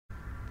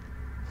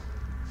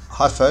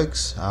Hi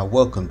folks,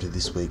 welcome to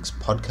this week's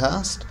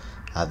podcast.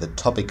 The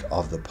topic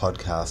of the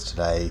podcast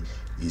today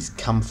is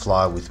Come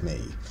Fly With Me.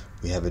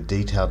 We have a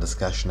detailed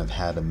discussion of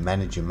how to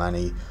manage your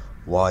money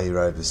while you're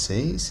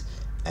overseas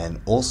and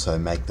also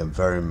make the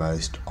very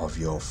most of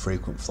your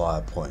frequent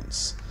flyer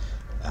points.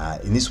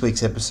 In this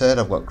week's episode,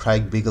 I've got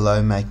Craig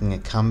Bigelow making a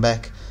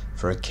comeback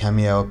for a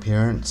cameo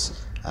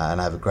appearance, and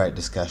I have a great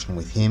discussion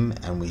with him,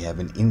 and we have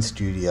an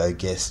in-studio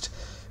guest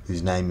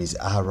whose name is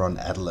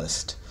Aharaon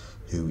Adelist,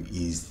 who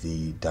is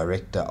the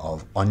director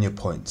of OnYa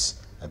Points,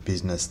 a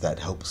business that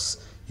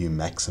helps you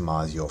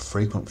maximise your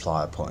frequent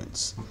flyer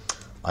points.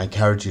 I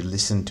encourage you to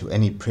listen to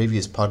any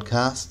previous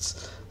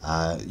podcasts.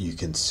 You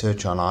can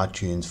search on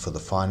iTunes for the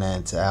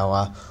Finance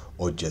Hour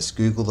or just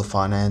Google the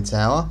Finance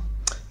Hour.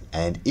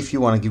 And if you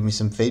want to give me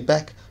some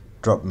feedback,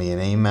 drop me an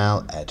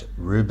email at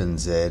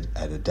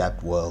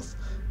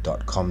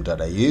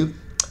reubenz@adaptwealth.com.au.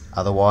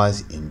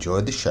 Otherwise,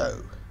 enjoy the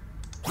show.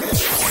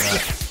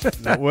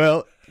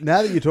 Well,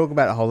 now that you talk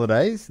about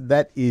holidays,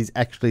 that is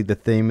actually the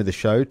theme of the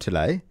show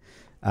today.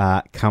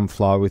 Come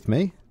Fly With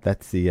Me.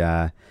 That's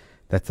the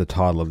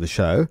title of the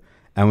show.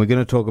 And we're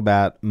going to talk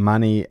about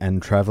money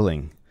and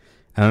travelling.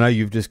 And I know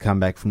you've just come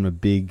back from a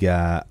big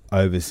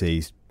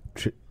overseas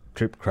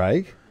trip,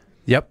 Craig.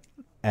 Yep.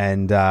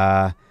 And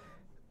when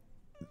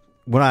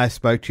I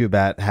spoke to you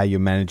about how you're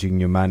managing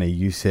your money,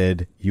 you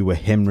said you were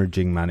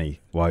hemorrhaging money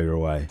while you're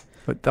away.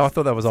 But I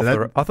thought that was off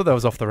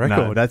the record.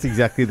 No, that's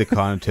exactly the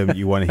kind of term that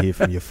you want to hear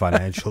from your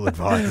financial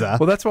advisor.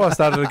 Well, that's why I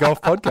started a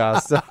golf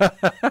podcast.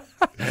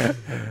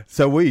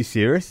 So were you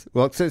serious?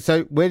 Well,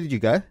 so where did you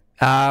go?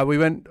 I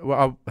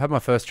had my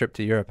first trip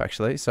to Europe,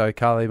 actually. So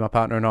Carly, my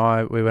partner, and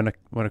I, we went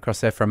across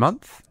there for a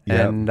month.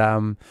 Yep.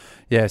 And,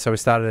 so we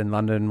started in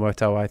London,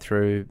 worked our way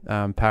through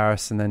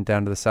Paris and then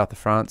down to the south of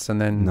France and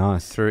then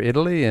through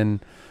Italy. And,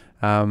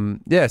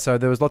 so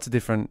there was lots of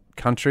different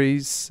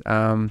countries.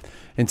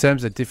 In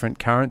terms of different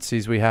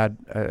currencies, we had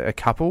a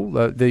couple.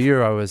 The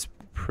euro was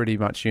pretty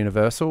much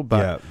universal,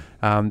 but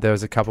there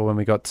was a couple when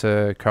we got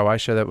to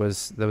Croatia that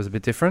was a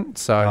bit different.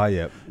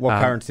 So,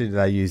 what currency did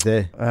they use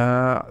there?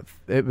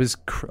 It was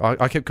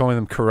I kept calling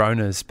them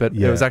coronas, but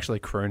it was actually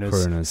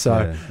kronas.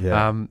 So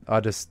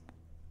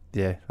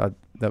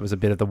that was a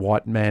bit of the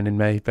white man in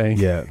me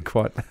being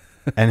quite.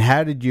 And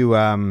how did you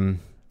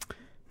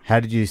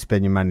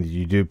spend your money? Did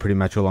you do pretty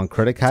much all on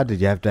credit card?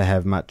 Did you have to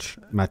have much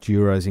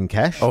euros in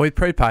cash? Oh, we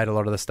prepaid a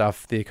lot of the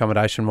stuff, the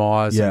accommodation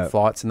wise and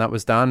flights, and that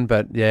was done.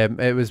 But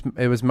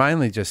it was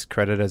mainly just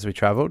credit as we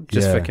travelled,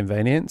 just for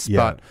convenience.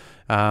 Yeah.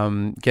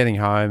 But getting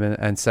home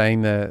and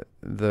seeing the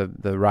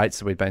rates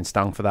that we'd been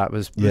stung for that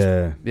was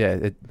it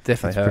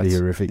definitely hurts. Pretty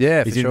horrific.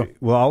 Yeah, for sure.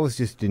 Well, I was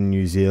just in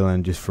New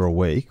Zealand just for a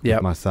week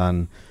with my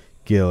son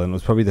Gil, and it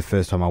was probably the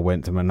first time I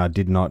went to him, and I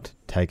did not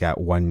take out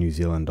 $1 New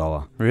Zealand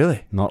dollar.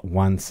 Really? Not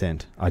 1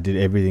 cent. I did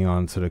everything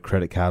on sort of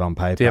credit card on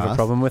PayPal. Do you have a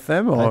problem with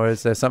them, or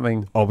is there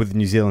something? Oh, with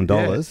New Zealand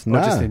dollars? Yeah.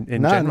 No, just in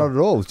general? Not at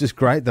all. It was just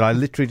great that I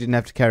literally didn't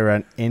have to carry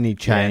around any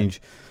change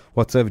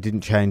whatsoever.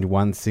 Didn't change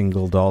one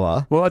single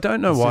dollar. Well, I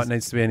don't know why it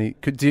needs to be any.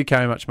 Do you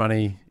carry much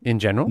money in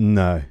general?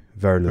 No,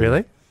 very little.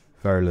 Really?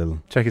 Very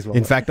little. Check his wallet.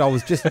 In fact,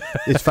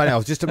 it's funny, I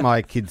was just at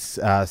my kids'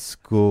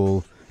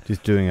 school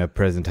just doing a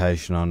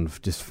presentation on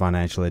just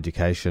financial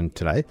education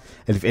today.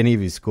 And if any of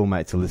his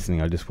schoolmates are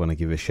listening, I just want to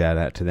give a shout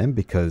out to them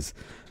because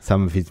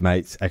some of his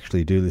mates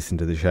actually do listen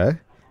to the show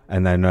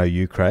and they know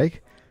you,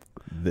 Craig.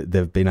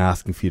 They've been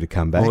asking for you to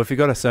come back. Well, if you've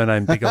got a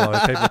surname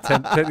Bigelow, people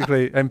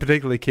technically, and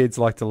particularly kids,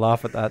 like to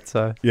laugh at that.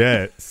 So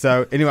yeah.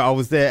 So anyway, I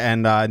was there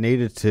and I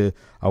wanted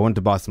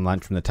to buy some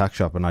lunch from the tuck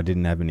shop and I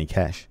didn't have any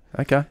cash.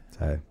 Okay.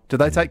 So, do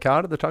they take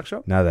card at the tuck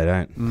shop? No, they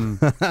don't.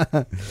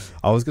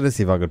 I was going to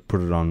see if I could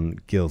put it on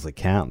Gil's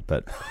account,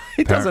 but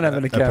he doesn't have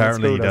an account.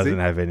 Apparently, he doesn't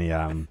have any.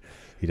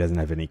 He doesn't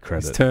have any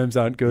credit. His terms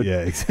aren't good.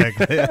 Yeah,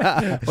 exactly.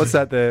 What's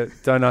that? The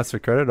don't ask for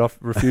credit.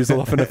 Refusal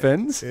often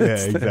offends. Yeah,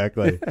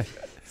 exactly.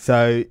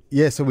 So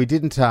we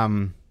didn't.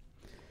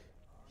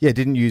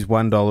 Didn't use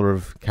 $1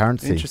 of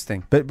currency.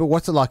 Interesting. But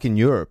what's it like in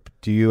Europe?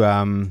 Do you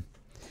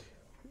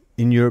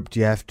in Europe, do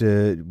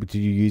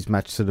you use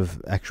much sort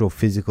of actual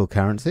physical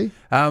currency?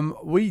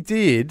 We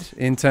did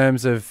in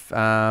terms of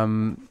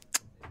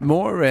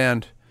more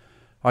around,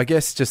 I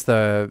guess, just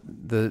the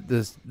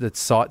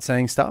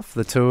sightseeing stuff,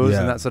 the tours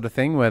and that sort of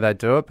thing where they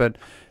do it. But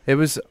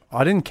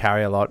I didn't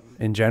carry a lot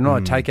in general.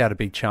 I'd take out a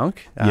big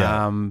chunk.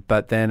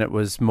 But then it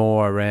was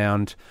more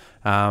around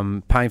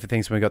paying for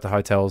things when we got to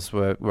hotels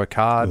were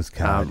card.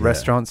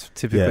 Restaurants,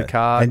 typically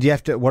card. And you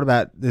have to, what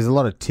about, there's a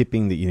lot of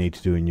tipping that you need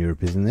to do in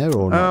Europe, isn't there?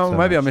 Or not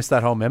maybe I missed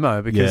that whole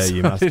memo because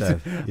you must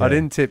have. Yeah. I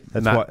didn't tip.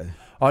 That's what.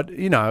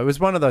 It was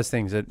one of those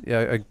things that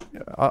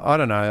I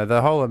don't know,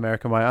 the whole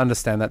American way. I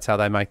understand that's how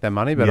they make their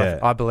money,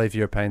 but I believe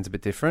Europeans are a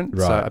bit different,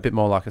 so a bit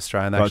more like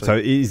Australian. Right. So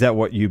is that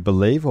what you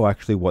believe, or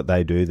actually what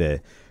they do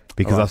there?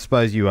 Because I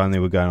suppose you only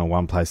were going to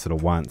one place at a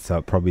once, so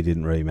it probably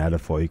didn't really matter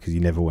for you because you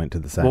never went to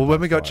the same place. Well,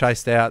 when we got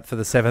chased out for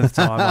the 7th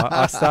time,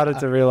 I started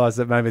to realise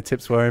that maybe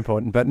tips were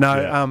important. But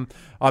no,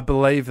 I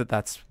believe that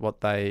that's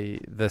what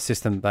the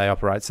system they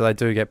operate. So they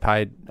do get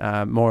paid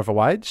more of a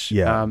wage.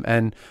 Yeah.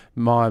 And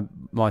my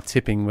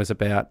tipping was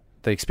about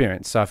the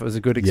experience. So if it was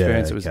a good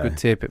experience, it was a good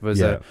tip. If it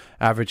was a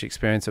average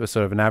experience, it was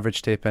sort of an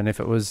average tip. And if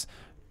it was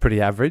pretty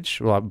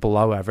average, like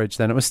below average,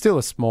 then it was still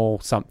a small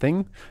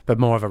something, but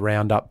more of a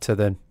round up to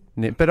the.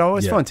 But I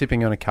always find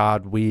tipping on a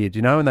card weird,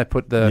 you know, and they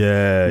put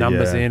the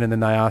numbers in, and then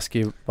they ask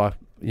you, like,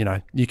 you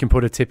know, you can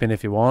put a tip in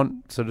if you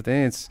want, sort of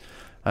thing. It's,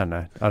 I don't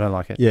know, I don't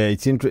like it. Yeah,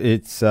 it's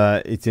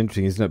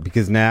interesting, isn't it?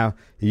 Because now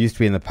it used to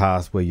be in the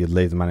past where you'd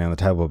leave the money on the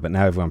table, but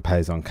now everyone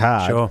pays on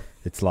card. Sure.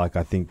 It's like,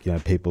 I think, you know,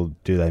 people,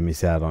 do they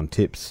miss out on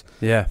tips?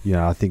 Yeah. You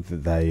know, I think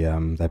that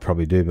they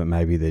probably do, but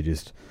maybe they're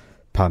just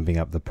pumping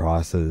up the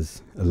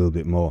prices a little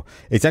bit more.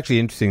 It's actually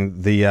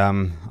interesting.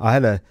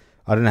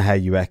 I don't know how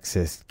you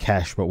access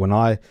cash, but when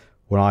I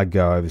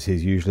go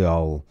overseas, usually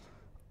I'll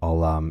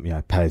you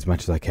know, pay as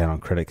much as I can on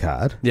credit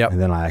card,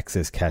 and then I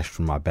access cash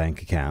from my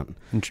bank account.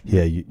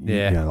 You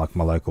know, like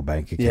my local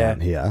bank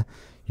account here,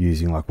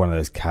 using like one of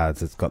those cards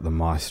that's got the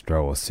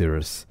Maestro or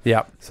Cirrus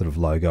sort of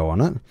logo on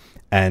it.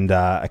 And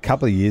a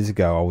couple of years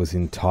ago, I was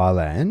in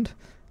Thailand.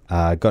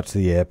 Got to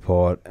the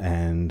airport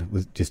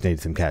and just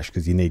needed some cash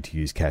because you need to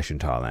use cash in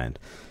Thailand.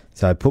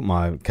 So I put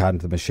my card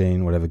into the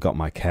machine, whatever, got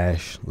my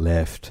cash,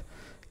 left,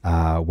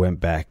 went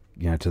back,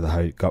 you know, went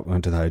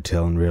to the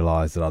hotel and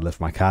realised that I'd left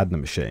my card in the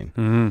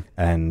machine,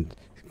 and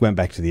went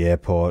back to the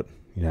airport.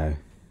 You know,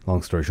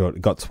 long story short,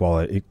 it got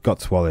swallowed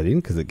in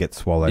because it gets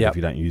swallowed if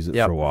you don't use it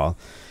for a while,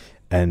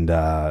 and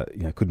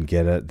you know, couldn't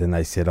get it. Then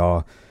they said,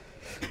 "Oh,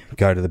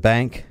 go to the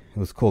bank." It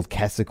was called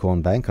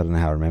Capricorn Bank. I don't know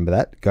how I remember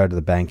that. Go to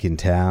the bank in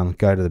town.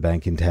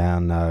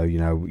 No, you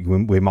know,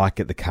 we might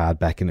get the card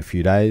back in a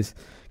few days.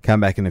 Come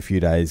back in a few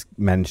days.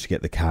 Managed to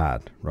get the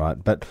card, right?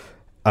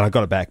 And I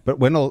got it back. But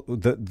when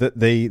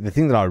the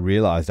thing that I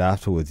realised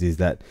afterwards is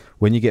that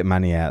when you get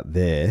money out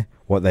there,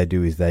 what they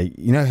do is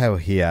you know how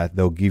here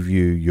they'll give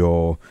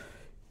you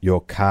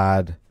your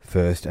card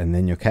first and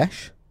then your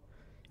cash.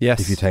 Yes.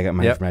 If you take out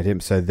money from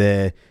ATM, so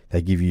there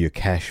they give you your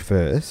cash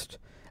first,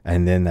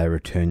 and then they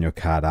return your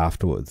card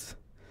afterwards.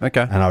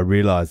 Okay. And I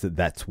realised that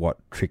that's what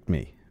tricked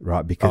me,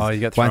 right? Because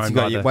once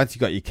you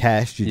got your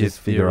cash, you just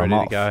figure them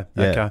off. You're ready to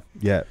go. Yeah. Okay.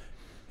 Yeah.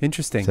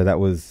 Interesting. So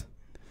that was...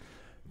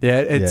 Yeah,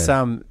 it's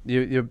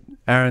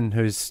Aaron,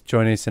 who's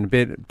joining us in a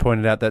bit,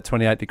 pointed out that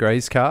 28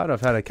 degrees card.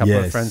 I've had a couple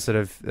of friends that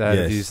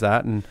have used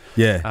that, and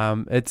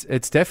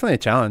it's definitely a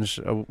challenge.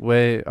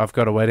 Where I've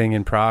got a wedding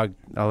in Prague,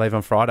 I leave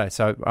on Friday,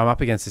 so I'm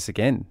up against this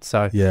again.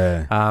 So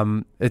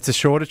it's a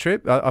shorter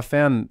trip. I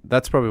found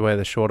that's probably where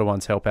the shorter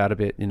ones help out a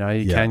bit. You know,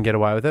 you can get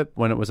away with it.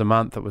 When it was a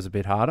month, it was a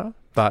bit harder.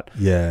 But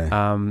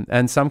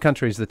and some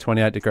countries the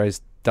 28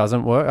 degrees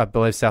doesn't work. I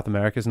believe South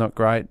America is not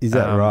great. Is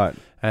that right?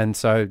 And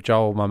so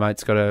Joel, my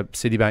mate's got a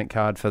Citibank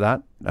card for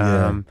that.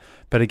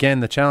 But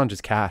again, the challenge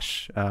is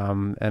cash.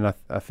 And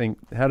I think,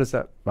 how does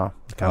that... Well,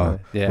 we're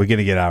going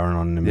to get Aaron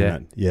on in a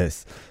minute.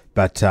 Yes.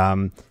 But,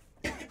 all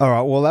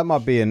right, well, that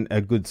might be a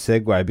good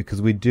segue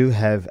because we do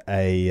have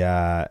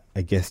a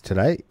guest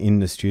today in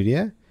the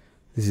studio.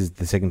 This is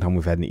the second time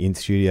we've had an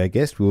in-studio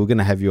guest. We were going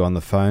to have you on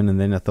the phone, and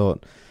then I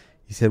thought...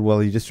 You said,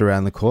 well, you're just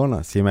around the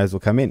corner, so you may as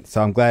well come in.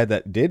 So I'm glad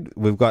that did.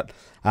 We've got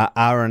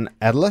Aharaon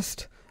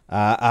Adelist.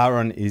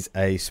 Aharaon is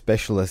a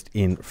specialist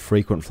in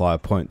frequent flyer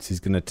points. He's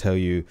going to tell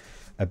you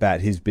about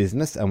his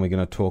business, and we're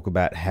going to talk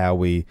about how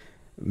we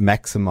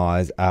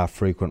maximize our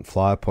frequent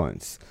flyer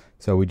points.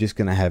 So we're just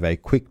going to have a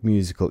quick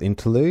musical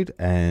interlude,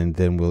 and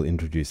then we'll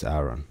introduce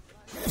Aharaon.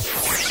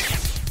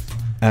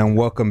 And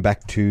welcome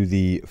back to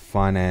the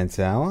Finance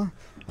Hour.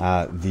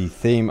 The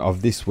theme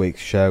of this week's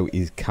show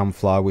is Come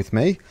Fly With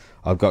Me.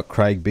 I've got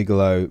Craig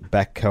Bigelow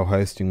back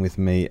co-hosting with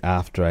me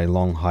after a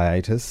long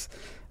hiatus,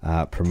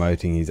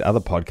 promoting his other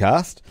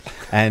podcast.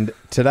 And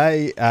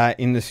today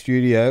in the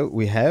studio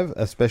we have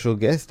a special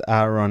guest,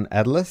 Aharaon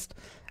Adelist.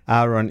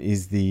 Aharaon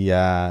is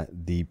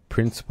the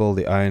principal,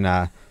 the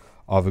owner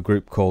of a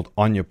group called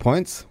OnYa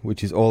Points,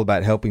 which is all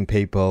about helping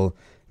people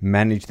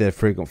manage their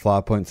frequent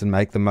flyer points and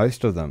make the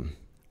most of them.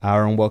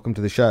 Aharaon, welcome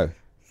to the show.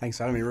 Thanks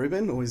for having me,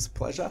 Reuben. Always a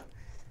pleasure.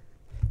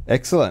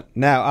 Excellent.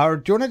 Now,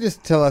 Aharaon, do you want to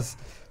just tell us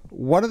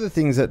one of the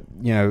things that,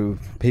 you know,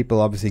 people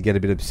obviously get a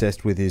bit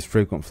obsessed with is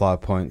frequent flyer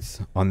points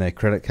on their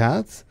credit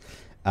cards.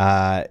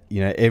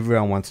 You know,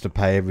 everyone wants to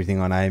pay everything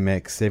on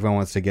Amex. Everyone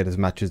wants to get as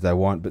much as they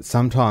want. But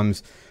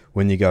sometimes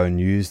when you go and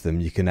use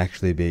them, you can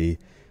actually be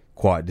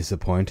quite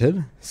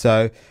disappointed.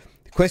 So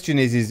the question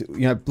is,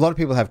 you know, a lot of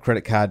people have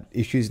credit card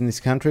issues in this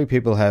country.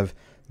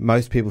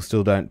 Most people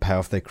still don't pay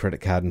off their credit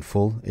card in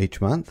full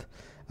each month.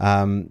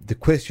 The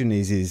question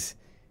is,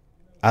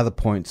 are the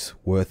points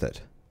worth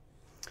it?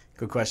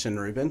 Good question,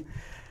 Reuben.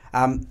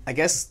 I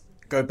guess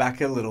go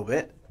back a little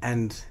bit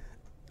and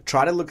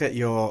try to look at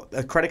your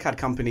credit card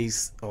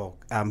companies or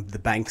the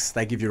banks.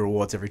 They give you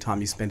rewards every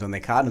time you spend on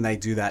their card, and they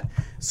do that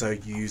so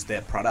you use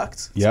their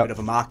product. It's a bit of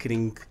a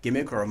marketing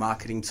gimmick or a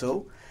marketing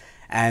tool.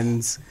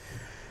 And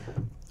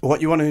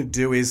what you want to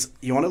do is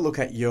you want to look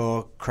at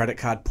your credit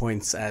card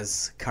points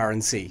as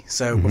currency.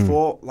 So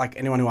before, like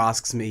anyone who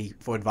asks me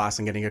for advice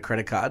on getting a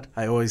credit card,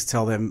 I always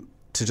tell them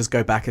to just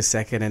go back a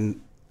second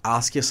and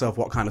ask yourself,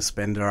 what kind of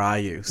spender are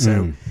you?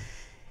 So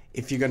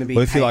if you're going to be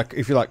Well, if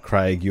you're like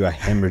Craig, you are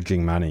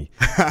hemorrhaging money.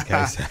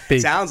 Okay, so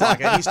sounds like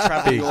it. He's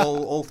traveling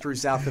all through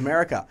South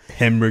America.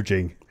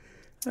 hemorrhaging.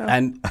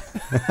 And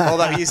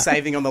although he's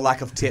saving on the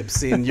lack of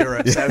tips in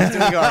Europe, so he's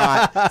doing all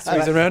right.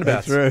 Swings and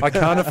roundabouts. I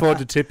can't afford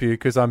to tip you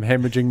because I'm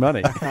hemorrhaging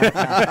money.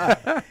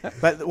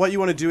 But what you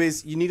want to do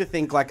is you need to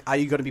think like, are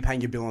you going to be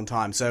paying your bill on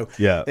time? So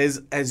there's,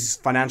 as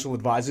financial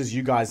advisors,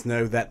 you guys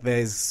know that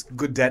there's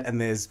good debt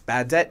and there's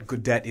bad debt.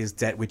 Good debt is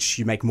debt which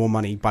you make more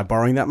money by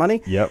borrowing that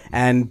money. Yep.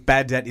 And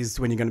bad debt is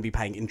when you're going to be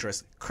paying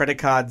interest. Credit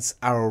cards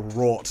are a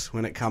rort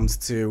when it comes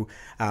to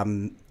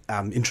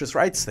interest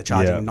rates. They're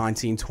charging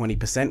 19,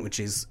 20%, which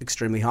is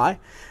extremely high.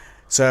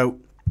 So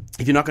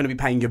if you're not going to be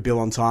paying your bill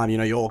on time,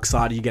 you're all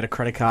excited, you get a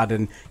credit card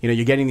and,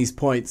 you're getting these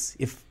points.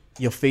 If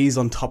your fees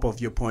on top of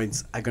your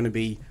points are going to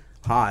be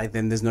high,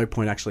 then there's no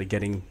point actually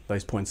getting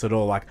those points at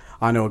all. Like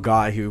I know a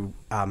guy who,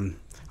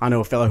 I know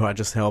a fellow who I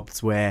just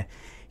helped where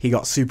he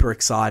got super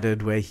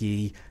excited where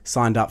he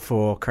signed up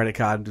for a credit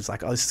card. It was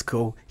like, oh, this is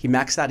cool. He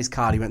maxed out his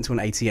card. He went to an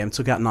ATM,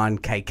 took out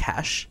 $9,000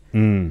 cash.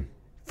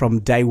 From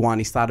day one,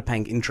 he started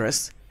paying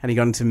interest. And he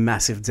got into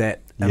massive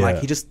debt. And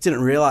he just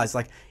didn't realize,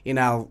 like in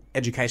our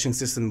education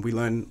system, we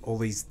learn all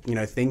these,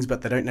 things,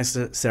 but they don't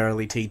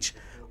necessarily teach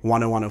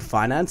 101 of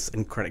finance,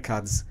 and credit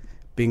cards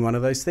being one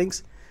of those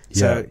things.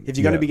 So if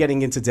you're going to be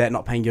getting into debt,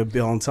 not paying your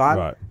bill on time.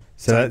 Right.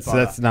 So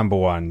that's number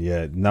one.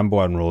 Yeah. Number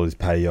one rule is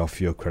pay off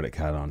your credit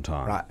card on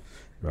time. Right.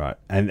 Right.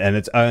 And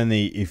it's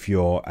only if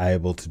you're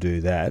able to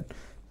do that,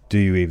 do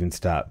you even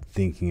start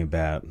thinking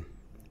about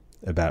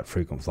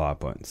frequent flyer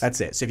points.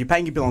 That's it. So if you're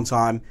paying your bill on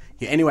time,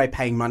 you're anyway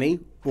paying money.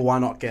 Well, why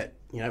not get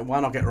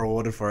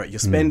rewarded for it? You're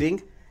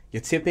spending,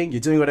 you're tipping,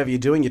 you're doing whatever you're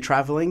doing, you're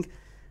traveling.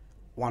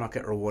 Why not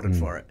get rewarded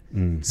for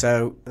it?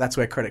 So that's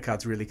where credit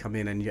cards really come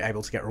in, and you're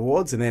able to get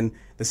rewards. And then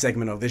the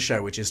segment of this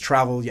show, which is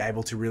travel, you're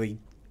able to really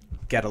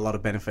get a lot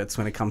of benefits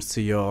when it comes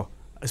to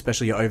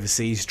especially your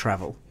overseas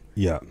travel.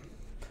 Yeah.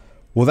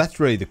 Well, that's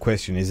really the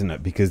question, isn't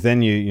it? Because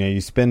then you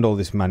spend all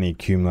this money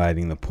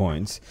accumulating the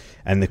points,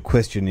 and the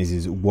question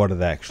is what are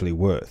they actually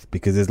worth?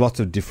 Because there's lots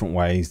of different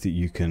ways that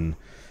you can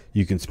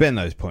spend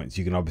those points.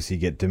 You can obviously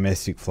get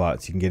domestic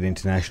flights, you can get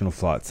international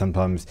flights.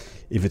 Sometimes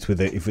if it's with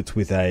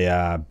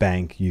a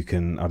bank, you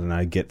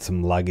can get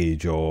some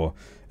luggage or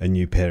a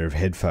new pair of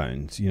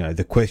headphones.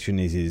 The question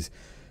is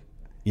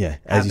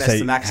as you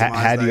say,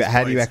 how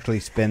do you actually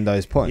spend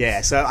those points?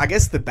 Yeah, so I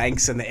guess the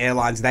banks and the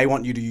airlines, they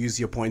want you to use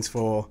your points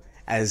for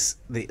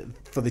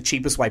the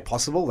cheapest way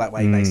possible. That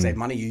way they save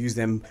money. You use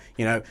them,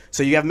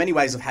 So you have many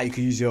ways of how you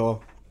could use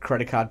your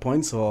credit card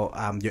points or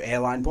your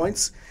airline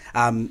points.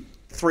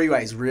 3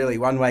 ways, really.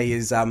 One way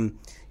is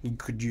you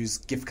could use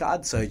gift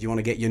cards. So you want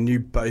to get your new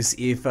Bose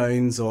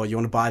earphones, or you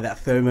want to buy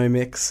that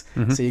Thermomix.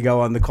 So you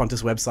go on the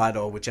Qantas website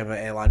or whichever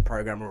airline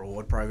program or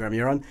reward program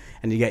you're on,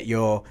 and you get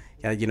your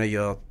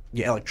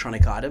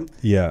electronic item.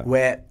 Yeah.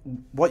 Where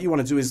what you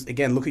want to do is,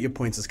 again, look at your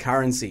points as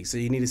currency. So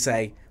you need to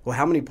say, well,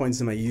 how many points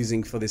am I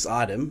using for this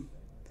item?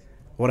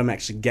 What am I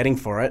actually getting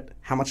for it?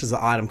 How much does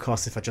the item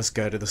cost if I just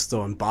go to the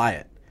store and buy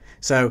it?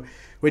 So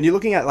when you're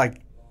looking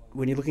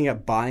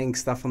at buying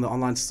stuff on the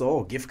online store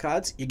or gift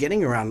cards, you're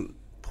getting around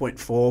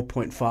 0.4,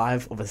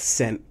 0.5 of a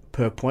cent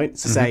per point.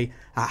 So say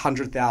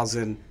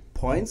 100,000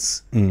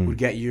 points would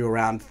get you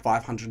around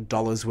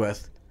 $500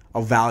 worth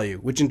of value,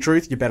 which in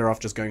truth, you're better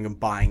off just going and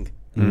buying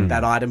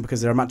that item,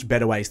 because there are much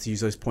better ways to use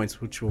those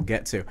points, which we'll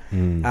get to.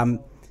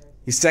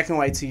 Your second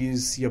way to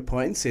use your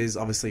points is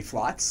obviously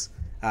flights,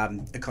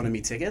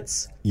 economy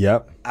tickets.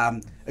 Yep.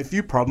 A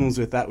few problems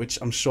with that, which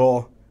I'm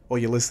sure all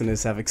your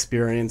listeners have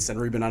experienced,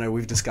 and Reuben, I know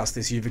we've discussed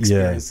this, you've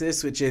experienced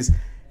this, which is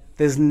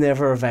there's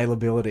never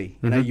availability.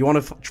 You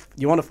want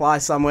to fly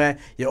somewhere,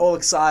 you're all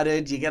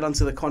excited, you get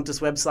onto the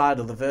Qantas website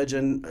or the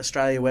Virgin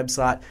Australia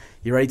website,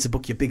 you're ready to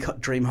book your big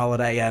dream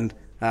holiday, and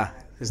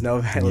there's no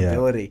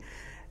availability. Yeah.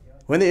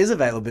 When there is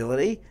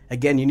availability,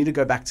 again, you need to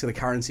go back to the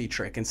currency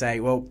trick and say,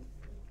 well,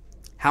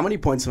 how many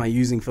points am I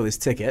using for this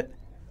ticket?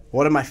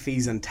 What are my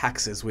fees and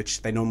taxes,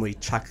 which they normally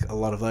chuck a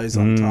lot of those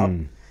on top?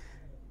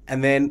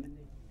 And then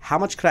how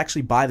much could I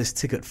actually buy this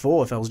ticket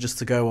for if I was just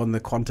to go on the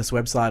Qantas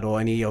website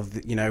or any of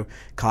the,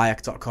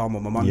 kayak.com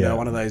or Momondo,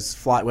 one of those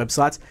flight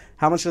websites?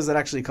 How much does it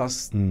actually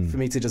cost for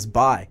me to just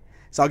buy?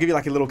 So I'll give you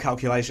like a little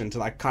calculation to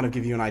like kind of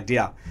give you an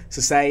idea.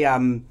 So say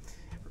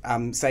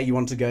you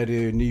want to go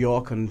to New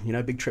York on,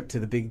 big trip to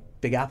the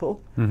Big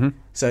Apple.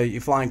 So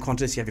you're flying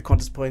Qantas, you have your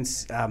Qantas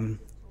points,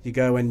 you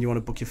go and you want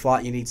to book your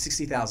flight, you need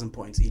 60,000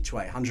 points each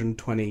way,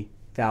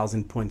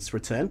 120,000 points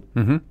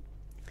return.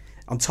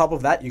 On top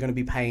of that, you're going to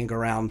be paying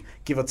around,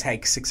 give or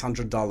take,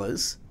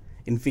 $600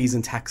 in fees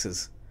and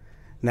taxes.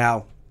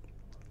 Now,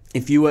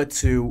 if you were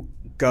to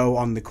go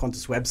on the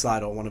Qantas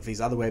website or one of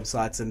these other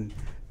websites and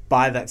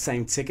buy that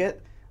same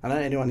ticket, I don't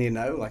know, anyone here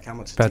know like how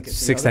much? About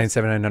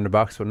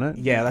 $1,700, wouldn't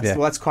it? Yeah,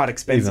 that's quite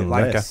expensive. Even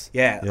less.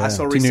 I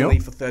saw recently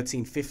for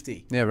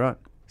 $1,350. Yeah, right.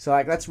 So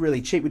that's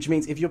really cheap, which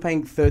means if you're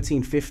paying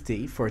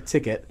 $1,350 for a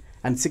ticket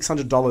and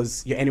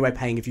 $600 you're anyway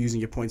paying if you're using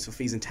your points for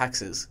fees and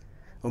taxes,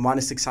 or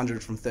minus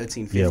 600 from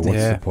 1350. Yeah,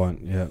 what's the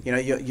point? Yeah. You know,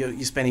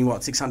 you're spending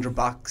what,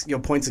 $600? Your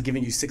points are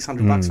giving you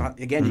 $600.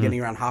 Again, you're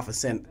getting around half a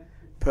cent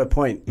per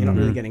point. You're not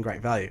really getting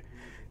great value.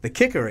 The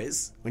kicker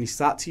is when you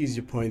start to use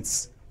your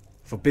points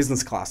for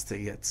business class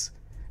tickets.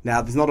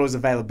 Now, there's not always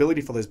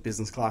availability for those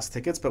business class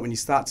tickets, but when you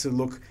start to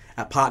look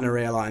at partner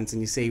airlines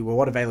and you see, well,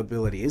 what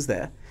availability is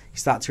there? You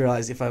start to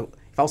realize if I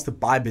was to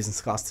buy a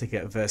business class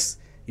ticket versus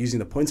using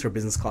the points for a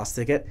business class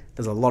ticket,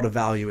 there's a lot of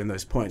value in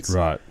those points.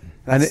 Right.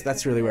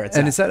 That's really where it's at.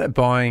 And is that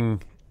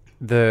buying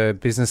the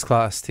business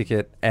class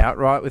ticket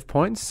outright with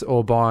points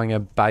or buying a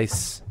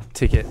base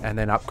ticket and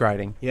then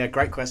upgrading? Yeah,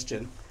 great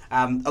question.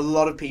 A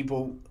lot of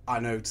people I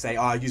know say,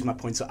 I use my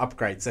points for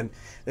upgrades. And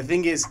the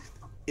thing is,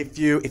 if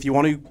you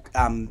want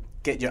to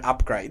get your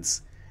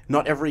upgrades,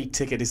 not every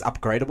ticket is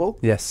upgradable.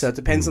 Yes. So it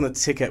depends on the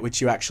ticket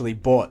which you actually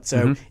bought.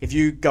 So if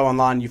you go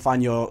online, you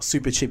find your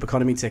super cheap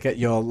economy ticket,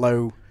 your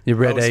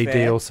red lowest A fare.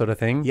 deal sort of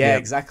thing. Yeah,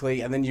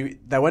 exactly. And then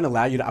they won't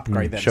allow you to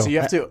upgrade them. Sure. So you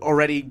have to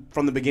already,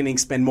 from the beginning,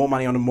 spend more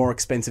money on a more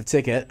expensive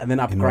ticket and then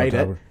upgrade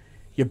it.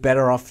 You're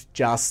better off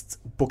just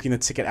booking the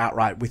ticket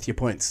outright with your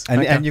points.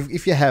 And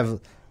if you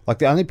have... Like,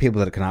 the only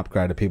people that can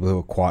upgrade are people who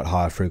are quite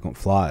high frequent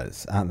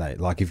flyers, aren't they?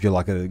 Like, if you're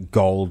like a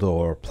gold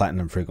or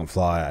platinum frequent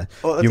flyer,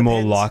 you're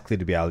more likely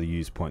to be able to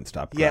use points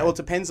to upgrade. Yeah, well, it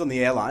depends on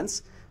the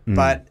airlines,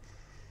 but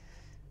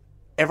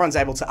everyone's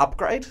able to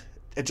upgrade.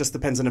 It just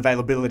depends on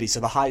availability. So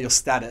the higher your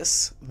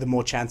status, the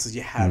more chances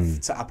you have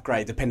to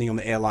upgrade, depending on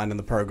the airline and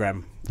the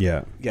program.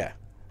 Yeah. Yeah.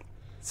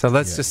 So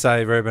let's just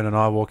say Reuben and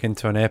I walk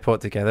into an airport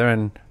together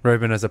and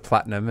Reuben as a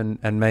platinum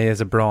and me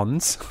as a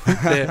bronze.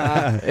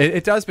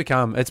 It does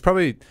become, it's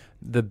probably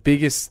the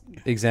biggest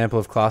example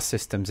of class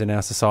systems in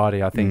our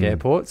society, I think,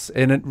 airports.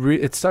 And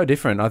it's so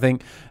different. I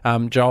think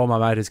Joel, my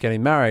mate who's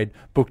getting married,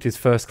 booked his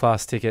first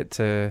class ticket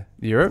to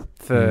Europe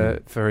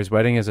for his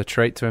wedding as a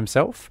treat to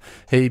himself.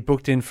 He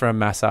booked in for a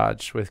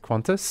massage with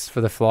Qantas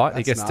for the flight.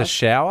 He gets to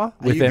shower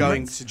with Emirates. Are you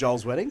going to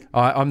Joel's wedding?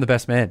 I'm the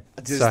best man.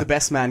 Does the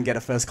best man get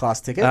a first class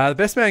ticket? The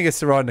best man gets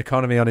to ride an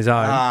economy on his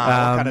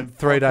own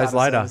 3 days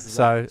later.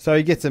 So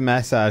he gets a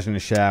massage and a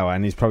shower,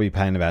 and he's probably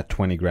paying about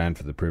 20 grand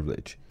for the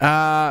privilege.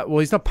 Well,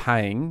 he's not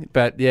paying,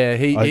 but yeah,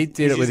 he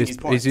did it with his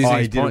points. He's using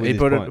his points. He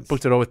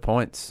booked it all with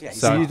points. Yeah,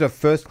 so he used a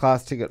first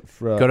class ticket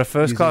for got a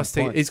first class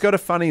ticket. He's got a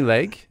funny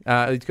leg.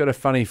 He's got a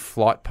funny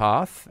flight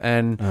path,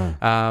 and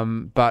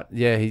but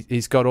yeah,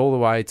 he's got all the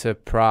way to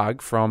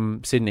Prague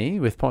from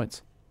Sydney with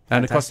points,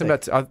 and Fantastic.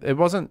 it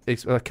cost him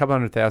it's a couple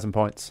 100,000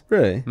 points.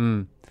 Really?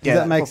 Yeah,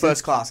 that make for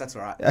first class, that's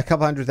all right. A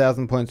couple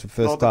 100,000 points for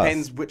first class. Well, it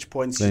depends which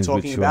points you're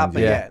talking about,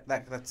 but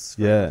that's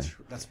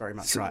very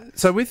much right.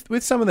 So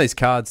with some of these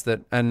cards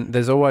and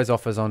there's always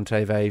offers on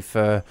TV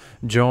for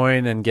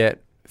join and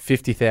get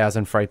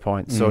 50,000 free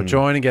points or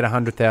join and get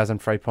 100,000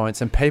 free points,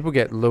 and people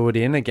get lured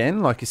in again,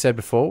 like you said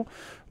before.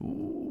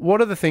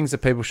 What are the things that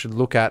people should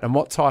look at, and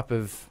what type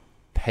of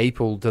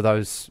people do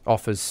those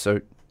offers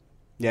suit?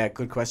 Yeah,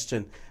 good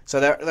question. So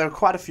there are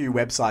quite a few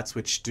websites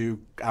which do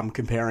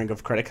comparing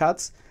of credit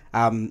cards.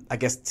 I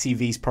guess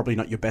TV is probably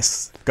not your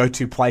best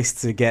go-to place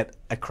to get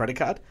a credit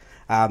card,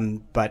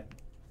 but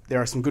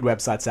there are some good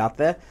websites out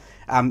there.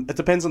 It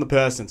depends on the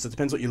person, so it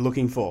depends what you're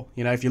looking for.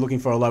 You know, if you're looking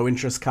for a low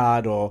interest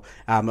card or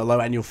a low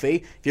annual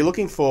fee. If you're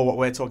looking for what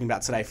we're talking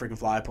about today, frequent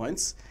flyer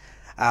points,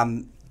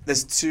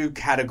 there's two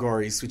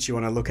categories which you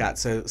want to look at.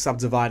 So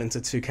subdivide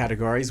into two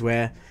categories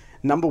where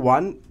number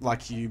one,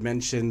 like you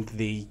mentioned,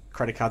 the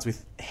credit cards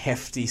with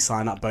hefty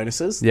sign-up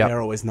bonuses. Yep. They're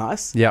always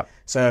nice. Yeah.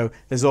 So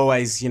there's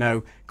always,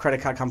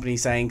 credit card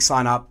companies saying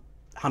sign up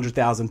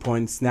 100,000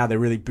 points. Now they're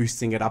really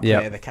boosting it up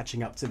there. They're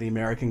catching up to the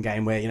American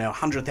game where,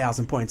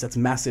 100,000 points, that's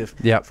massive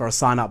for a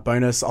sign-up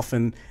bonus.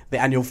 Often the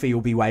annual fee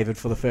will be waived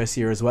for the first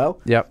year as well.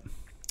 Yep.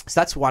 So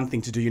that's one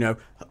thing to do,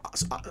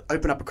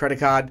 open up a credit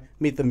card,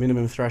 meet the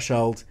minimum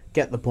threshold,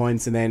 get the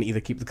points, and then either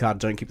keep the card,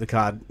 don't keep the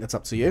card. That's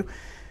up to you.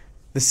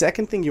 The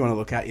second thing you want to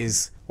look at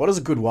is, what does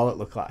a good wallet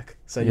look like?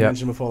 So you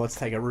mentioned before, let's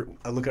take a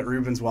look at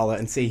Reuben's wallet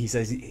and see, he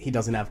says he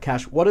doesn't have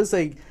cash. What does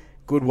a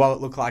good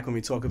wallet look like when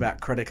we talk about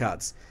credit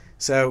cards?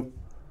 So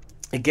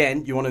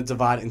again, you want to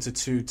divide it into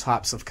two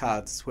types of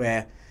cards,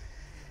 where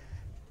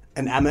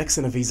an Amex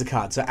and a Visa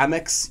card. So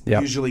Amex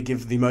usually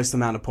give the most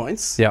amount of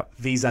points. Yep.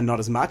 Visa not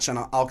as much, and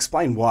I'll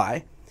explain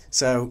why.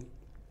 So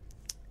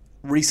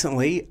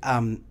recently,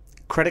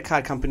 credit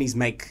card companies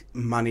make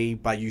money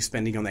by you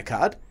spending on their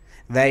card.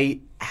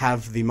 They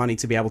have the money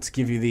to be able to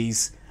give you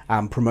these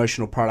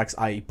promotional products,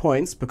 i.e.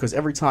 points, because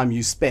every time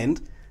you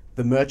spend,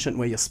 the merchant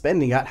where you're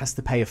spending at has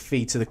to pay a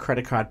fee to the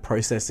credit card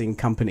processing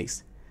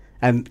companies.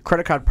 And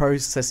credit card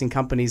processing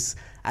companies,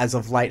 as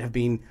of late, have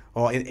been,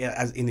 or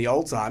as in the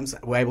old times,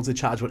 were able to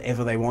charge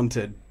whatever they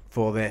wanted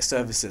for their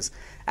services.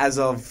 As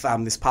of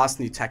this past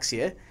new tax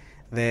year,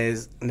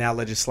 there's now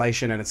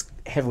legislation, and it's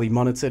heavily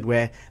monitored,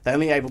 where they're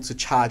only able to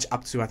charge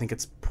up to, I think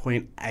it's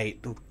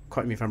 0.8,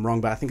 quote me if I'm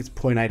wrong, but I think it's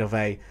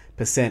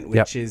 0.8%,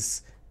 which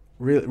is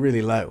really,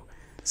 really low.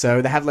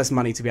 So they have less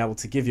money to be able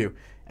to give you.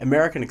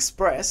 American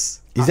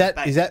Express... Is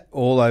that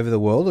all over the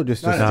world or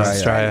just Australia?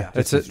 Australia.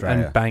 Just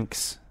Australia. And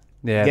banks.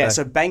 Yeah.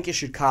 So bank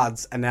issued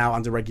cards are now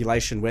under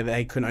regulation where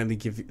they can only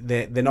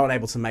they're not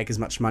able to make as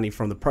much money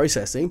from the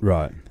processing.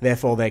 Right.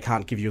 Therefore, they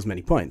can't give you as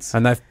many points.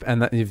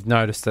 And you've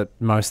noticed that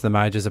most of the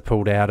majors are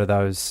pulled out of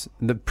those.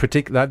 They've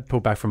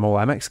pulled back from all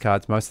Amex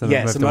cards. Most of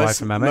them have moved away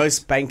from Amex.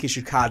 Most bank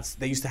issued cards,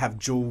 they used to have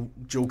dual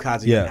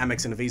cards,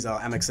 Amex and a Visa,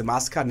 Amex and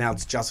MasterCard. Now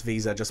it's just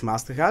Visa, just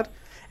MasterCard.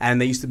 And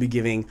they used to be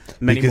giving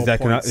many more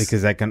points.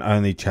 Because they can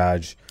only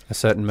charge a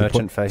certain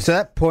merchant fee. So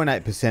that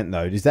 0.8%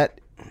 though, is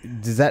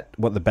that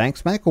what the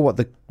banks make or what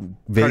the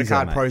Visa credit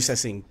card makes?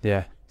 processing?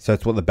 Yeah. So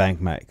it's what the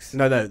bank makes?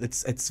 No,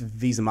 it's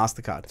Visa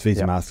MasterCard. It's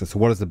Visa MasterCard. So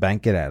what does the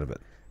bank get out of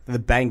it? The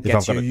bank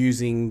gets you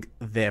using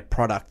their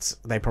product.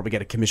 They probably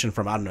get a commission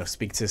from, I don't know,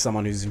 speak to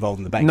someone who's involved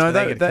in the bank. No,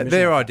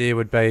 their idea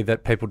would be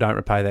that people don't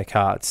repay their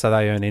cards, so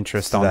they earn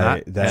interest on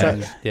that.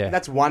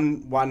 That's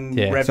one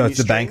revenue So it's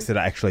the stream. banks that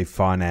are actually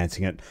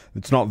financing it.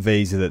 It's not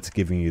Visa that's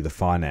giving you the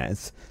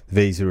finance.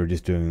 Visa are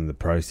just doing the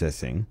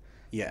processing.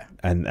 Yeah.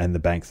 And the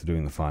banks are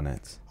doing the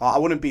finance. I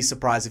wouldn't be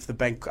surprised if the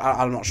bank...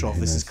 I'm not sure if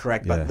this is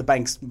correct, but the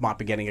banks might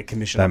be getting a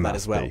commission on that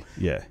as well.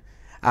 Yeah.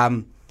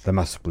 They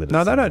must split it.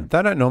 No, they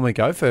don't normally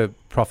go for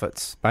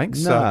profits,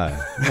 banks.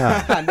 No.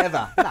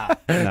 Never. No.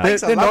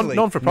 They're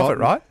non-for-profit,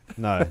 right?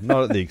 No,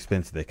 not at the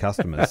expense of their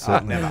customers.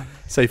 Never.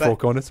 See Four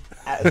Corners.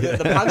 The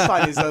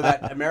punchline is, though,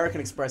 that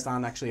American Express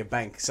aren't actually a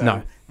bank.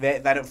 So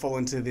they don't fall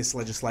into this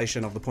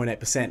legislation of the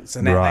 0.8%.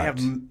 So now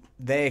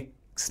they're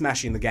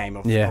smashing the game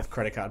of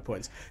credit card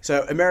points.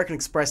 So American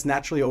Express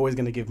naturally always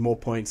going to give more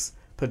points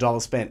per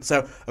dollar spent.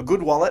 So a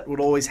good wallet would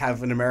always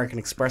have an American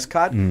Express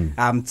card.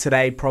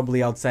 Today,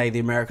 probably I'd say the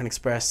American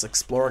Express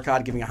Explorer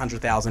card giving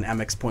 100,000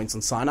 Amex points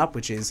on sign up,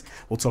 which is,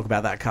 we'll talk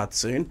about that card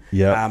soon.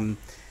 Yeah.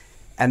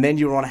 And then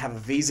you want to have a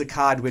Visa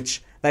card,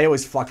 which they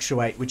always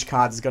fluctuate which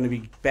card is going to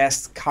be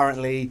best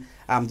currently,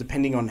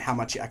 depending on how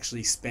much you're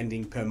actually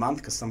spending per month,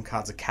 because some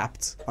cards are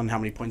capped on how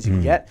many points you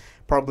can get.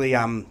 Probably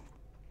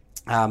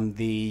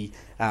the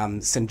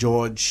St.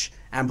 George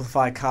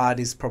Amplify card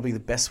is probably the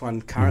best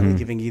one currently,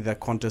 giving either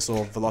Qantas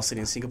or Velocity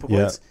and Singapore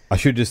points. I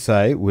should just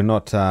say we're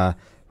not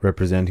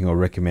representing or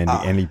recommending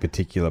any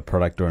particular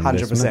product or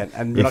investment. 100%,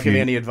 and we're not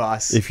giving any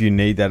advice. If you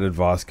need that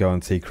advice, go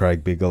and see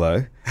Craig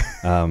Bigelow.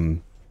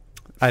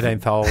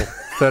 18th hole,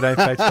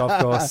 13th beach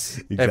golf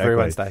course, every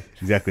Wednesday.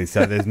 Exactly.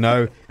 So there's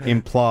no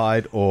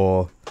implied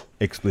or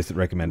explicit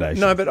recommendation.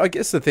 No, but I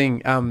guess the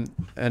thing,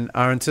 and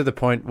Aaron, to the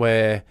point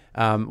where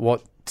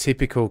what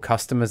typical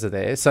customers are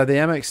there. So the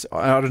Amex,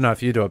 I don't know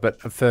if you do it,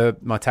 but for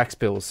my tax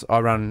bills, I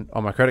run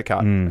on my credit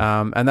card,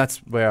 and that's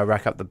where I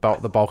rack up the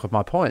bulk of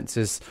my points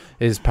is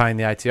paying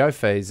the ATO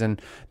fees,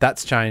 and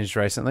that's changed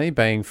recently,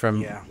 being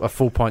from a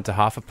full point to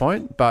half a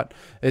point. But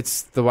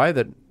it's the way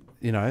that,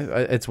 you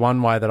know, it's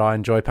one way that I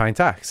enjoy paying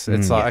tax.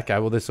 It's like, okay,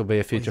 well, this will be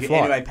a future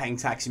flight. Anyway, paying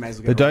tax, you may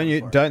as well.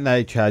 But don't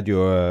they charge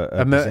you a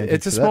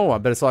it's a small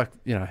one, but it's like,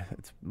 you know,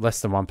 it's less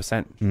than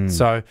 1%.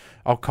 So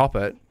I'll cop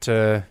it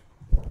to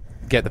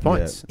get the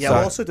points. Yeah,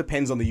 it also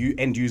depends on the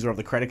end user of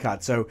the credit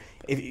card. So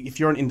if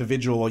you're an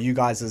individual, or you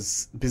guys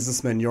as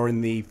businessmen, you're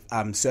in the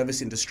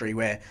service industry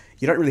where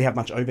you don't really have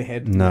much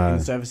overhead in the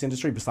service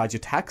industry besides your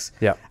tax.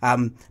 Yeah.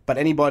 But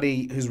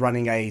anybody who's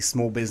running a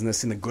small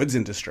business in the goods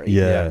industry,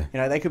 you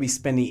know, they could be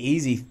spending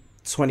easy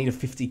 20 to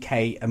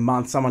 50K a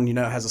month. Someone, you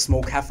know, has a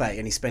small cafe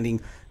and he's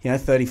spending, you know,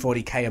 30,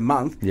 40K a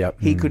month.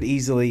 He could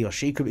easily, or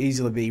she could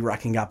easily be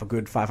racking up a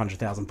good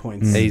 500,000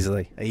 points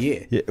easily a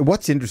year. Yeah.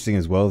 What's interesting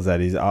as well is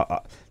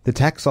that the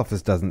tax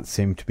office doesn't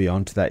seem to be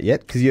onto that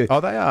yet, because they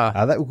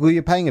are. Well,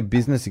 you're paying a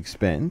business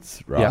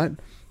expense, right?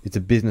 It's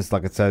a business,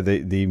 like it's so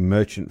the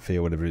merchant fee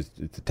or whatever is,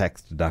 it's a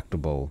tax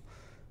deductible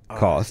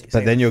cost,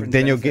 but then you're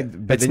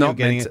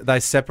getting they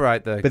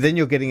separate the. But then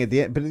you're getting at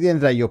the end of the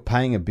day, you're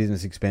paying a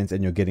business expense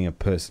and you're getting a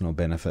personal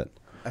benefit.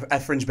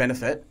 A fringe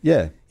benefit.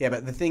 Yeah. Yeah,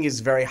 but the thing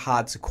is very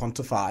hard to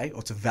quantify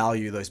or to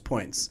value those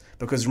points,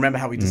 because remember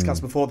how we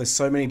discussed before, there's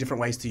so many different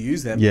ways to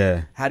use them.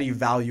 Yeah. How do you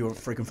value a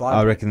freaking fly?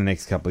 I reckon the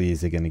next couple of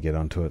years they're going to get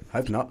onto it.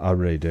 Hope not. I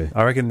really do.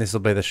 I reckon this will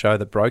be the show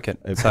that broke it.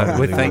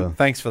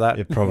 Thanks for that.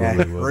 It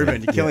probably will.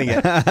 Reuben, you're killing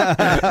it.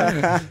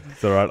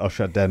 It's all right. I'll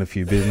shut down a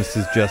few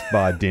businesses just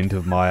by dint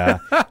of my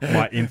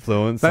my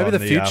influence. Maybe on the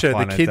future,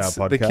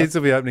 the kids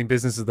will be opening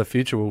businesses of the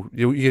future.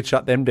 You could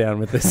shut them down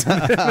with this,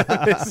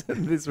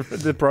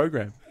 the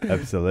program.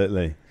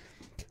 Absolutely.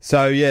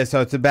 So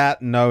it's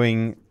about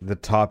knowing the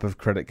type of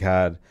credit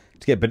card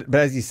to get. But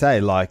as you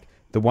say, like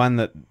the one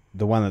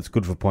that's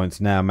good for points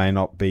now may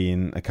not be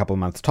in a couple of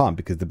months' time,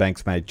 because the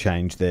banks may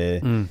change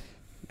their.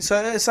 So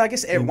I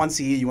guess once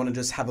a year you want to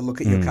just have a look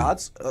at your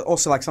cards.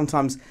 Also, like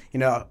sometimes, you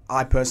know,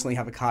 I personally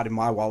have a card in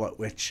my wallet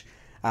which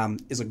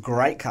is a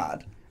great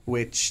card,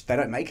 which they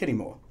don't make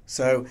anymore.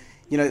 So,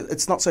 you know,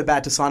 it's not so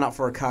bad to sign up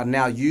for a card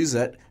now, use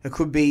it. It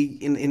could be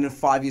in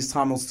 5 years'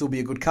 time, it'll still be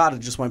a good card. It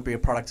just won't be a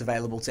product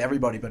available to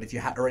everybody. But if you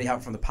already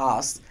have it from the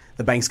past,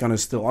 the bank's going to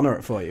still honour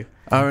it for you.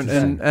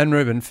 And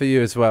Reuben, for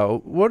you as well,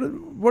 what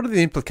are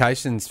the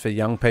implications for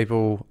young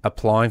people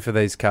applying for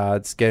these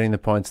cards, getting the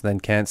points, and then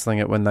cancelling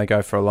it when they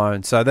go for a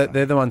loan? So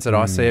they're the ones that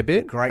I see a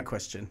bit. Great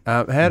question.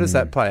 How does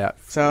that play out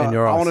in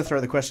your eyes? I want to throw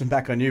the question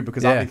back on you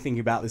because I've been thinking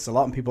about this a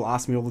lot and people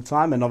ask me all the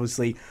time, and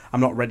obviously I'm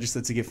not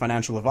registered to give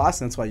financial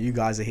advice, and that's why you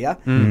guys are here.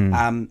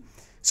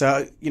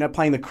 So,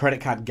 playing the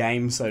credit card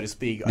game, so to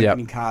speak,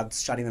 opening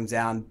cards, shutting them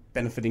down,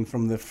 benefiting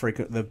from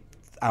the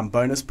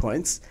bonus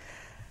points.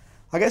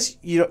 I guess,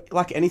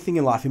 like anything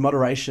in life, in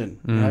moderation.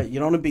 You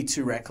don't want to be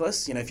too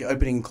reckless. If you're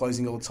opening and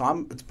closing all the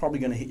time, it's probably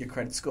going to hit your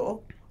credit score.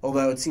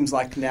 Although it seems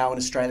like now in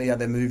Australia,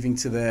 they're moving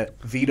to the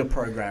Vita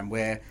program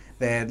where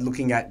they're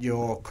looking at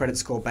your credit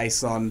score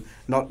based on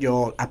not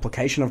your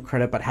application of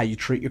credit, but how you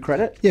treat your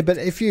credit. Yeah, but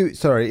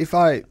if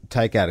I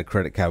take out a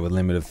credit card with a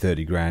limit of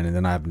 30 grand and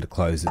then I happen to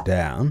close it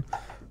down,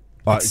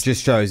 it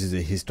just shows as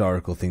a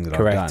historical thing that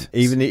I've done.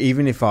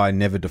 Even if I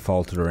never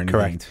defaulted or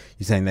anything,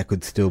 you're saying that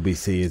could still be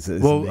seen as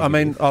well, I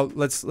mean,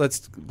 let's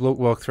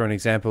walk through an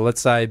example.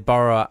 Let's say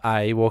borrower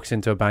A walks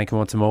into a bank and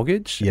wants a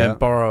mortgage, and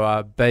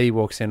borrower B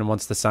walks in and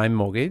wants the same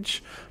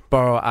mortgage.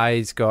 Borrower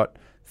A's got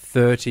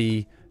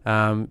 30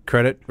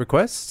 credit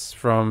requests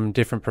from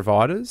different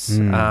providers,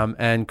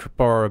 and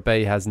borrower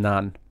B has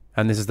none.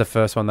 And this is the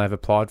first one they've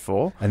applied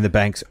for. And the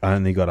bank's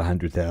only got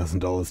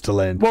 $100,000 to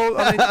lend. Well,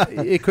 I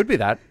mean, it could be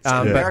that.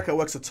 So America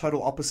works a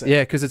total opposite.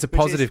 Yeah, because it's a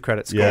positive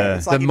credit score. Yeah.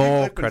 It's like the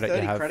more credit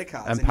you have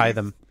and pay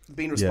them.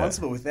 Being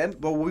responsible with them,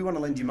 well, we want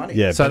to lend you money.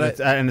 Yeah, so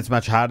it's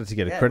much harder to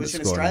get a credit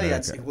score. In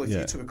Australia, if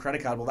you took a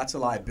credit card, well, that's a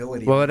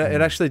liability. Well, it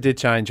actually did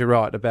change, you're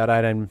right, about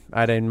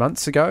 18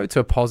 months ago to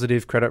a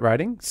positive credit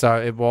rating. So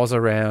it was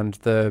around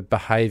the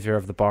behaviour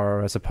of the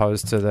borrower as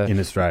opposed to the... In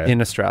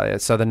Australia.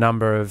 So the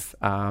number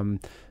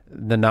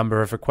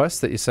of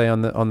requests that you see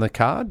on the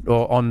card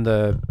or on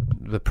the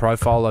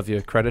profile of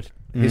your credit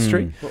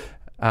history.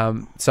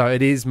 So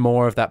it is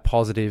more of that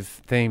positive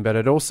thing, but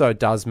it also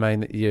does mean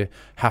that you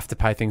have to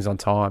pay things on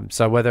time.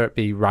 So whether it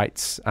be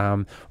rates,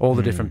 all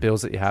the different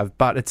bills that you have,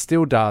 but it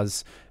still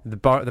does. The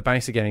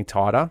banks are getting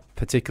tighter,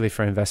 particularly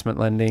for investment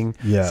lending.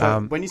 Yeah.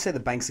 So when you say the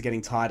banks are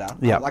getting tighter,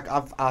 like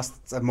I've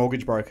asked a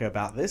mortgage broker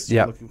about this.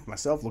 Looking for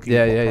myself, looking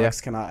at what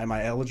products am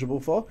I eligible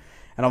for.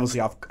 And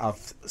obviously,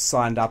 I've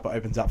signed up. It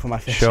opens up for my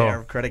fair share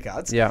of credit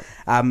cards. Yeah.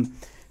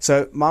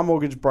 So my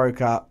mortgage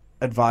broker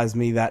advised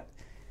me that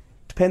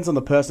depends on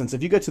the person. So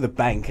if you go to the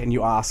bank and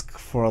you ask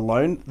for a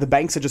loan, the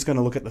banks are just going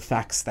to look at the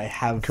facts they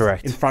have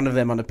in front of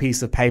them on a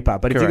piece of paper.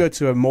 But if you go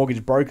to a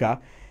mortgage broker,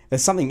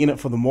 there's something in it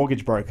for the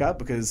mortgage broker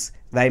because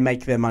they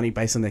make their money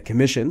based on their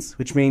commissions,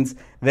 which means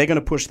they're going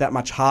to push that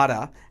much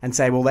harder and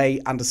say, well,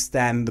 they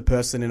understand the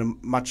person in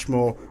a much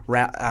more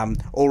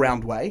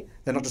all-round way.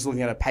 They're not just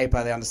looking at a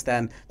paper. They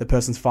understand the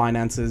person's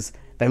finances.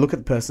 They look at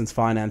the person's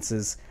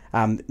finances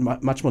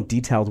much more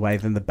detailed way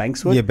than the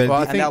banks would. Yeah, but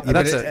I think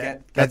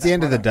at the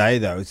end of the day,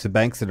 though, it's the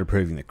banks that are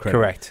approving the credit.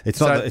 Correct. It's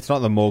not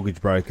the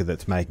mortgage broker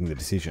that's making the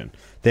decision.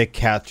 They're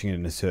couching it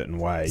in a certain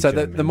way. So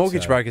the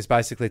mortgage broker's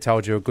basically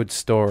told you a good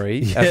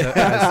story.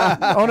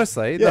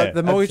 Honestly,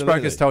 the mortgage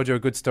broker's told you a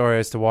good story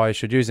as to why you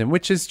should use him,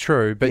 which is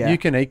true, but you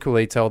can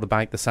equally tell the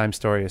bank the same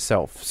story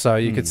yourself. So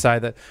you could say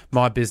that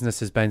my business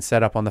has been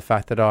set up on the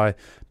fact that I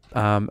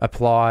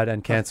applied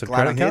and cancelled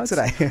credit cards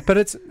today. But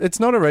it's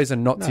not a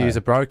reason not to use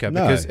a broker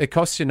because it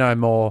costs you no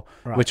more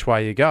which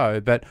way you go.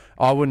 But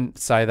I wouldn't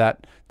say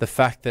that the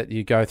fact that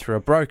you go through a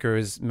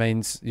broker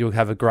means you'll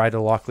have a greater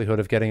likelihood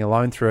of getting a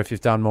loan through if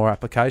you've done more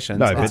applications.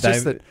 No, it's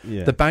just that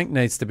the bank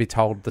needs to be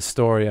told the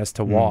story as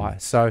to why.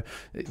 So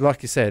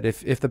like you said,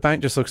 if the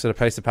bank just looks at a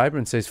piece of paper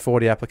and sees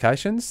 40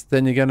 applications,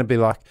 then you're going to be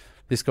like,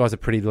 this guy's a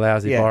pretty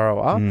lousy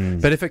borrower.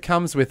 But if it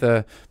comes with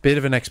a bit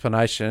of an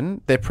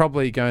explanation, they're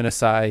probably going to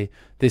say,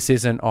 this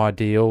isn't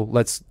ideal.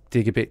 Let's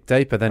dig a bit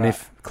deeper than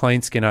if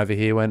Clean Skin over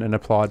here went and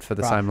applied for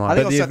the same loan.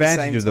 But the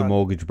advantage of the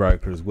mortgage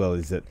broker as well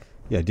is that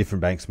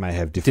different banks may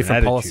have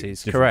different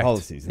policies. Different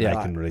policies, and they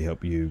can really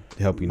help you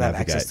navigate.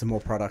 Access to more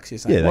products, you're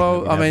saying. Yeah,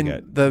 well, I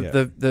mean,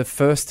 the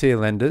first tier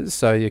lenders,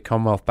 so your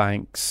Commonwealth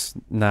banks,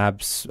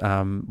 NABs,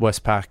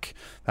 Westpac,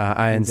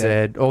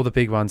 ANZ, all the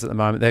big ones at the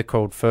moment, they're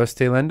called first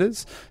tier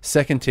lenders.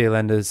 Second tier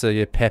lenders are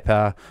your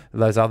Pepper,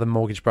 those other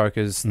mortgage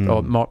brokers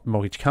or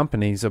mortgage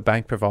companies or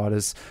bank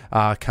providers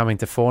are coming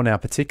to fore now,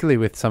 particularly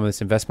with some of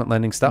this investment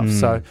lending stuff.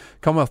 So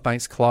Commonwealth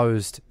Bank's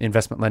closed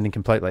investment lending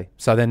completely.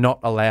 So they're not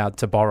allowed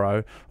to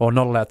borrow or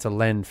not allowed to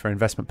lend for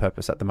investment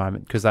purpose at the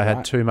moment because they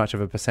had too much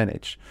of a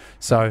percentage.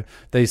 So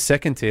these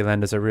second tier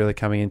lenders are really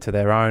coming into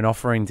their own,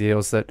 offering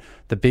deals that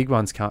the big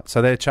ones can't.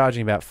 So they're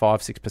charging about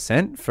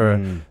 5-6%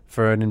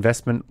 for an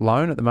investment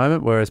loan at the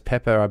moment, whereas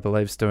Pepper, I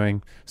believe, is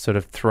doing sort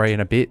of 3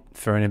 and a bit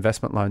for an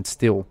investment loan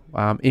still.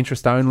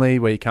 Interest only,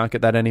 where you can't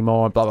get that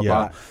anymore, blah, blah,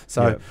 blah.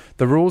 So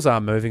the rules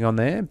are moving on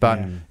there. But,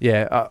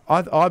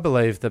 I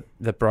believe that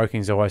the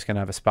broking's always going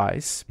to have a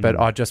space, but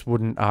I just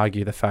wouldn't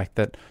argue the fact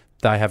that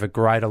they have a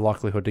greater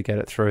likelihood to get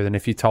it through than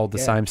if you told the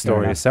same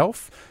story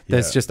yourself.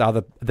 There's just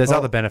other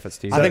benefits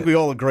to you. I think we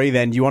all agree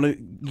then. You want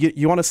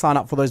to sign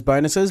up for those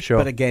bonuses,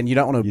 but again, you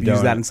don't want to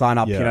abuse that and sign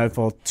up,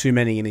 for too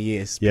many in a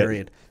year's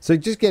period. So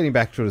just getting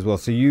back to it as well.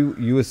 So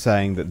you were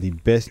saying that the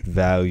best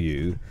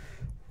value,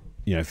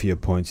 for your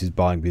points is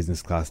buying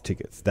business class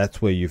tickets.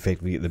 That's where you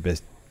effectively get the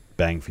best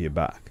bang for your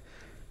buck.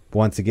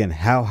 Once again,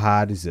 how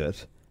hard is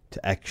it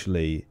to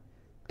actually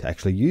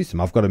use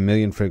them? I've got 1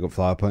 million frequent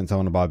flyer points. I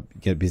want to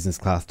get business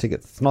class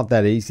tickets. It's not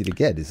that easy to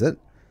get, is it?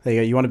 There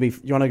you go.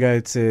 You want to go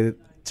to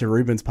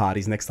Reuben's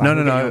parties next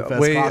time? No.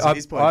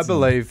 I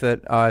believe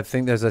that I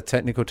think there's a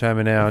technical term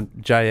in our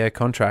J-Air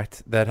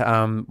contract that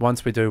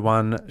once we do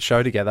one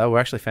show together, we're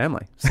actually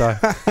family. So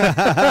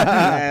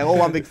all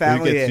one big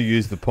family. Who gets to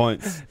use the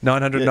points?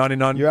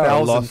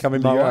 999,000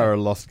 coming my way. You are a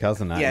lost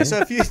cousin, aren't you?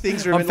 So a few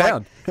things. Reuben, I'm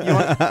found.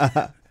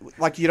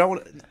 You don't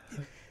want.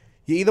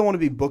 You either want to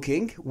be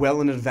booking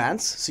well in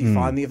advance, so you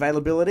find the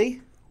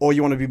availability, or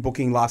you want to be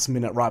booking last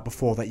minute right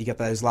before that you get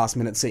those last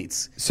minute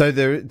seats. So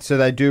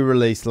they do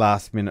release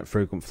last minute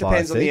frequent flyer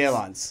seats.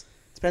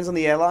 Depends on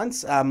the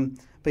airlines.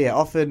 But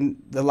often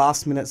the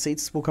last minute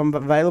seats will come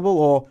available,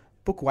 or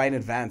book way in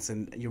advance,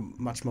 and you're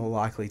much more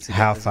likely to.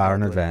 How far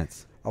in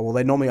advance? Oh well,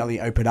 they normally only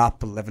open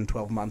up 11,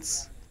 12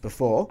 months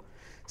before,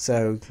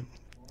 so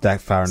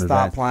that far in advance.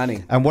 Start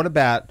planning. And what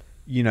about?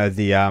 The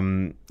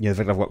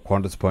fact I've got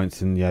Qantas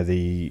points and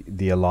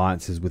the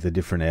alliances with the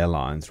different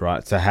airlines,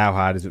 right? So how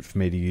hard is it for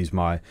me to use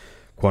my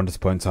Qantas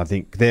points? I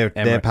think they're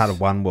part of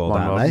One World,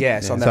 aren't they? Yeah.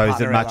 So is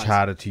it much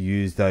harder to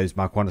use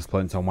my Qantas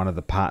points on one of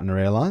the partner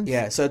airlines?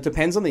 Yeah. So it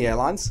depends on the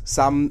airlines.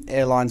 Some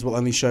airlines will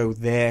only show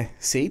their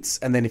seats,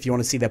 and then if you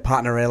want to see their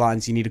partner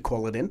airlines, you need to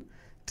call it in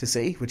to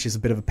see, which is a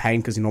bit of a pain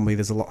because normally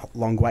there's a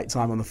long wait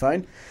time on the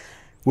phone.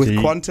 With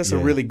Qantas are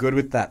really good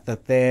with that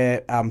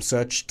their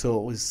search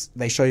tool is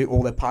they show you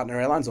all their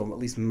partner airlines, or at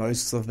least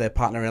most of their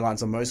partner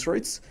airlines on most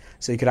routes.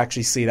 So you could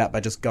actually see that by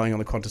just going on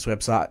the Qantas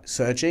website,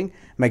 searching.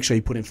 Make sure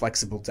you put in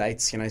flexible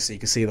dates, so you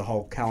can see the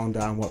whole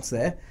calendar and what's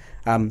there.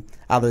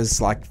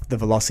 Others, like the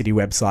Velocity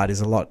website, is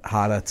a lot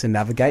harder to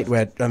navigate,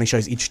 where it only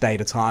shows each day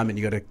at a time, and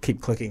you got to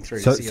keep clicking through.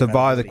 So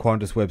via the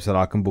Qantas website,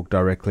 I can book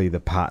directly the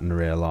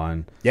partner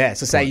airline. Yeah.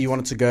 So say you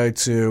wanted to go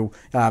to.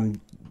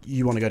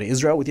 You want to go to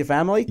Israel with your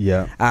family.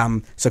 Yeah.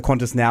 So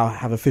Qantas now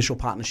have official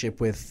partnership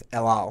with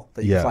El Al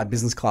that you can fly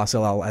business class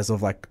El Al as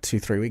of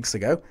 2-3 weeks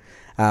ago.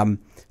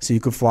 So you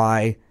could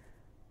fly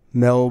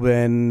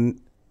Melbourne,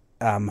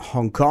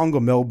 Hong Kong,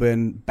 or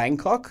Melbourne,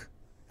 Bangkok,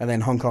 and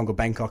then Hong Kong or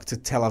Bangkok to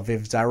Tel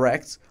Aviv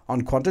direct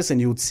on Qantas, and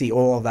you would see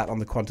all of that on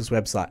the Qantas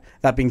website.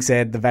 That being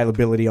said, the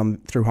availability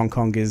through Hong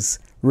Kong is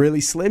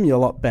really slim. You're a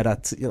lot better,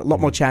 a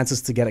lot more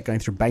chances to get it going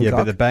through Bangkok. Yeah,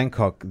 but the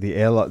Bangkok, the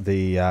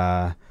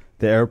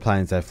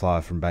airplanes they fly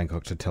from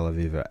Bangkok to Tel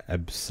Aviv are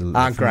absolutely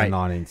from great. The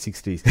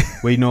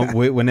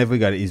 1960s. Whenever we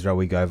go to Israel,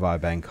 we go via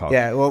Bangkok.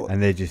 Yeah, well,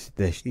 and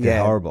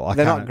they're horrible.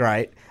 They're not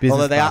great.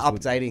 Although they are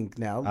updating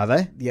now. Are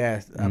they? Yeah,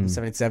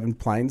 77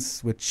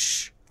 planes,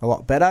 which are a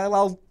lot better.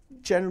 Well,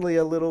 generally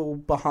a little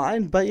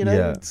behind, but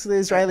it's the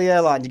Israeli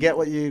airline. You get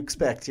what you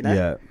expect.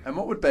 Yeah. And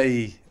what would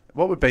be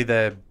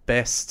the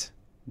best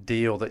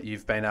deal that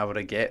you've been able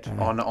to get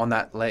on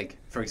that leg,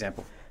 for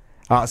example?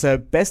 So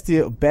best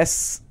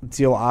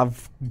deal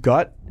I've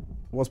got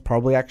was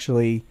probably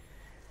actually,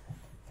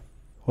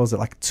 what was it,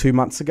 2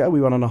 months ago? We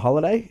went on a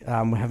holiday.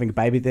 We're having a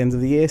baby at the end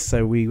of the year,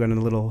 so we went on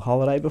a little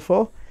holiday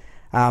before.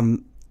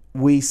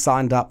 We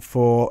signed up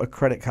for a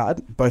credit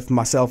card, both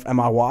myself and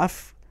my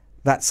wife.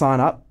 That sign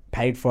up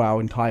paid for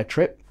our entire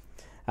trip.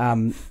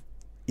 It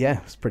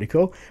was pretty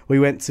cool.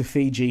 We went to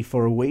Fiji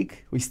for a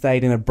week. We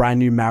stayed in a brand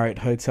new Marriott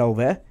hotel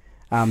there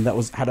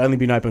that had only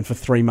been open for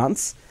 3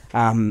 months.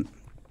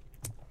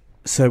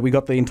 So we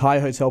got the entire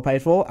hotel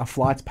paid for, our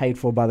flights paid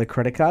for by the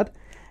credit card,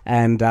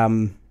 and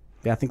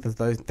I think that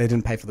they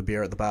didn't pay for the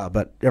beer at the bar,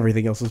 but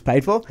everything else was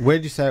paid for. Where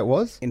did you say it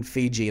was? In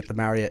Fiji at the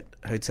Marriott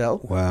Hotel.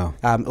 Wow.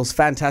 It was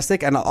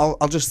fantastic, and I'll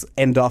just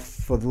end off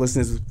for the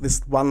listeners with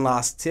this one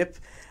last tip,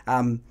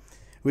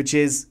 which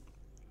is,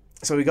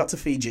 so we got to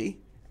Fiji,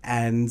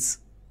 and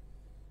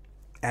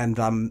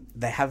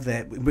they have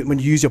when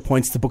you use your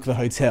points to book the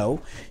hotel,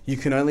 you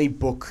can only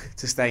book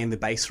to stay in the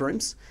base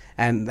rooms.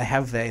 And they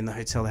have there in the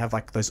hotel, they have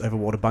those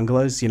overwater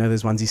bungalows,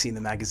 those ones you see in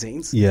the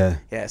magazines. Yeah.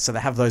 Yeah, so they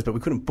have those, but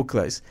we couldn't book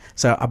those.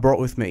 So I brought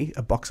with me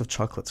a box of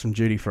chocolates from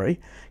Duty Free,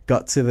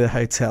 got to the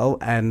hotel,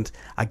 and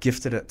I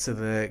gifted it to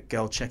the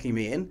girl checking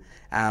me in.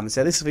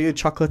 So this is for you,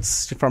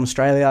 chocolates from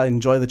Australia,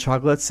 enjoy the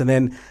chocolates. And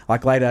then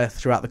later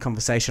throughout the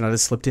conversation, I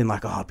just slipped in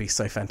it'd be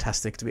so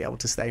fantastic to be able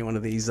to stay in one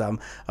of these on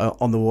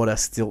the water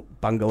stilt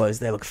bungalows.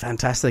 They look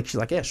fantastic. She's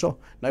like, yeah, sure,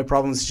 no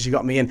problems. She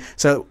got me in.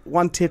 So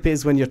one tip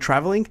is when you're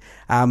traveling,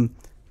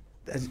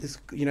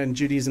 in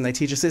Judaism they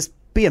teach us this: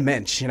 be a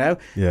mensch. Yeah.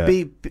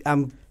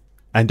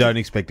 And don't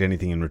expect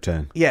anything in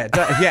return. Yeah,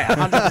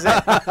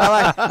 100%.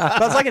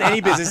 But it's like in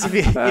any business, if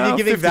you're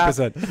giving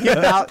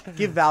 50%.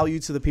 give value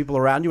to the people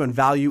around you, and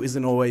value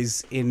isn't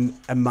always in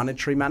a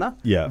monetary manner.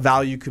 Yeah.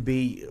 Value could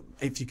be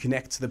if you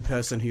connect to the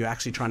person who you're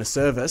actually trying to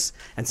service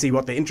and see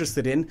what they're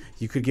interested in.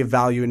 You could give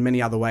value in many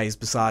other ways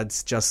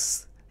besides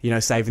just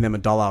saving them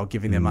 $1 or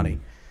giving them money.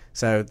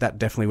 So that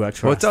definitely works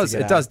for us.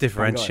 It does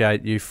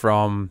differentiate you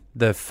from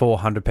the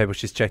 400 people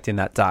she's checked in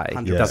that day,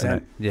 100%.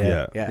 doesn't it?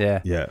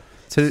 Yeah.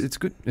 So it's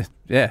good.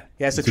 Yeah.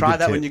 Yeah. So try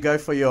that when you go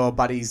for your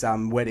buddy's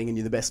wedding and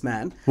you're the best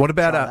man. What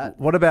about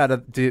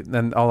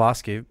and I'll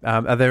ask you,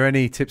 are there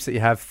any tips that you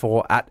have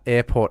for at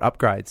airport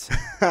upgrades?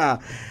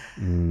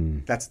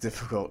 That's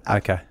difficult.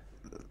 Okay.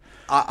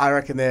 I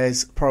reckon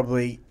there's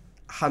probably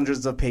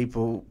hundreds of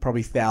people,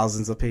 probably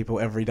thousands of people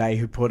every day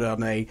who put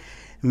on a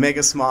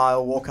mega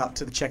smile, walk up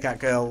to the checkout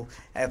girl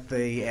at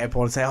the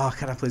airport and say, "Oh,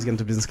 can I please get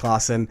into business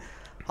class?" And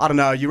I don't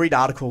know. You read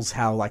articles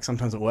how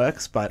sometimes it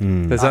works, but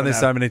there's only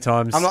so many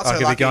times I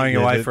could be going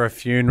away for a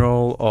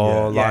funeral,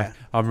 or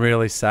I'm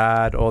really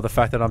sad, or the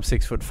fact that I'm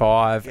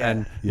 6'5"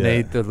 and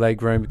need the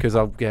leg room because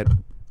I'll get.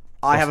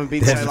 I haven't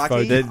been so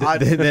lucky.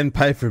 Then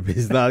pay for a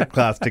business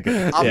class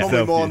ticket. I'm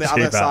normally more on the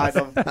other side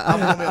of.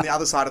 I'm normally on the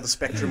other side of the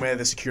spectrum where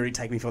the security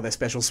take me for their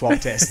special swab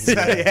test. So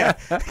go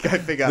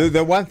figure.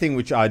 The one thing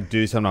which I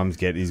do sometimes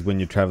get is when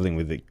you're traveling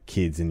with the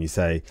kids and you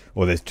say,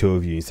 or there's two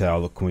of you, you say, "Oh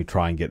look, can we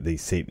try and get the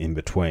seat in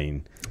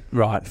between?"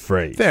 Right,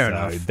 free. Fair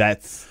enough.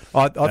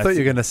 I thought you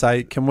were going to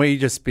say, "Can we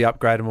just be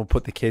upgraded and we'll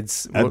put the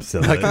kids?"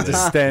 Absolutely, they can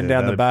just stand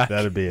down the back.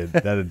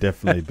 That'd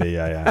definitely be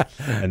a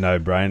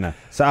no-brainer.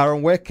 So,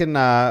 Aaron, where can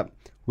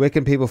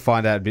people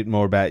find out a bit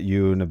more about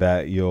you and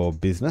about your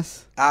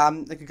business?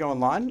 They could go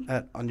online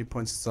at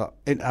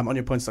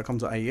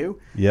onyourpoints.com.au.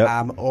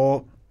 Yeah.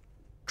 Or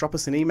drop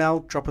us an email,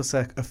 drop us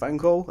a phone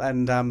call,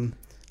 and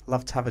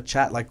love to have a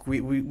chat. Like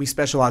we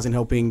specialize in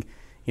helping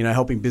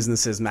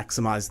businesses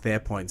maximize their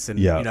points and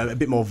a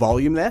bit more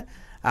volume there.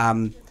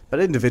 But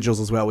individuals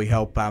as well, we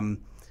help.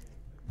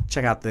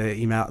 Check out the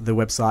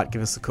website,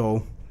 give us a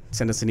call,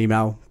 send us an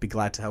email. Be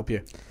glad to help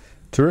you.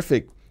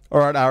 Terrific. All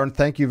right, Aaron,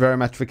 thank you very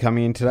much for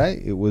coming in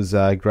today. It was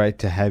great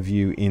to have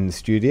you in the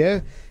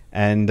studio,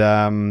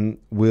 and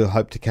we'll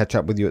hope to catch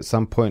up with you at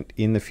some point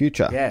in the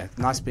future. Yeah,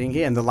 nice being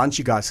here, and the lunch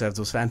you guys served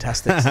was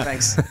fantastic. So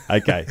thanks.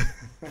 Okay.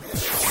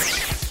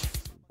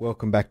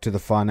 Welcome back to the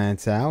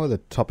Finance Hour. The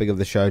topic of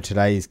the show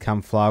today is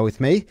Come Fly With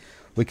Me.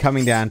 We're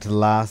coming down to the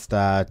last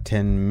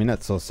 10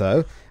 minutes or so,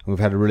 and we've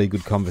had a really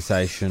good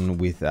conversation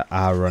with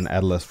Aharaon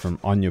Adelist from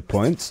OnYa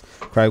Points.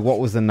 Craig, what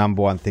was the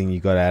number one thing you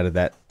got out of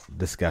that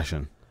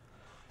discussion?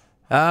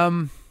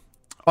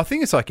 I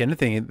think it's like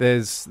anything.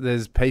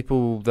 There's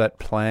people that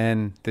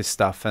plan this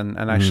stuff and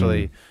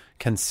actually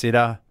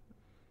consider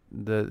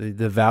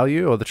the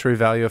value or the true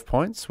value of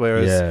points,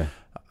 whereas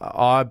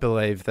I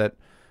believe that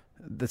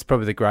that's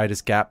probably the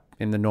greatest gap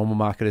in the normal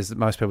market is that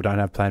most people don't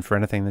have a plan for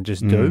anything, they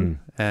just do.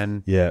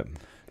 And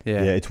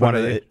it's one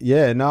of I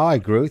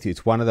agree with you.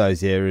 It's one of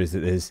those areas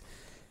that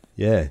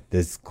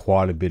there's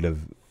quite a bit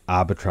of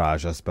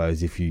arbitrage, I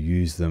suppose, if you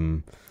use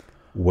them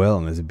well,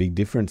 and there's a big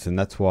difference, and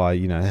that's why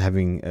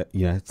having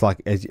it's like,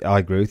 I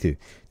agree with you,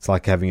 it's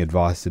like having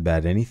advice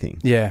about anything.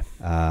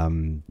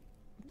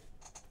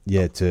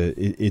 It's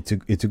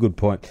a good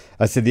point.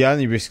 I said the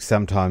only risk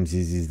sometimes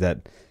is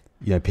that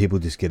people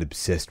just get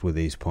obsessed with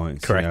these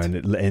points. Correct. And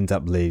it ends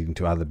up leading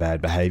to other bad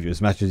behaviour.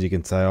 As much as you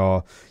can say,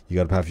 oh, you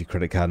got to pay for your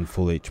credit card in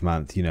full each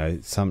month, a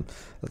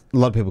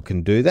lot of people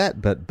can do that,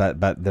 but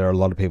there are a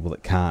lot of people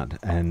that can't.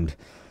 And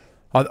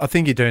I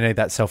think you do need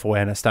that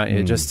self-awareness, don't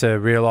you? Just to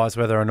realise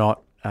whether or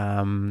not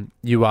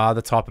you are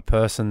the type of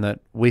person that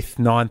with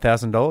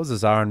 $9,000,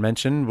 as Aaron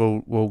mentioned,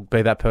 will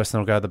be that person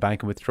who'll go to the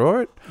bank and withdraw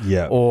it.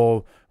 Yeah.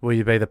 Or will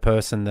you be the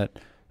person that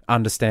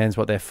understands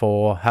what they're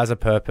for, has a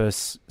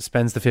purpose,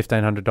 spends the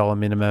 $1,500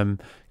 minimum,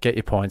 get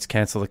your points,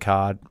 cancel the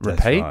card,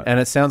 repeat. Right. And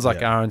it sounds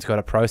like Aaron's got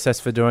a process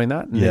for doing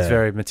that, and he's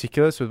very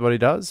meticulous with what he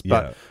does.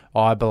 But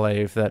I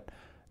believe that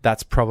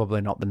that's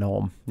probably not the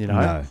norm,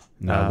 No,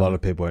 a lot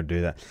of people won't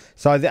do that.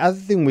 So the other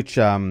thing which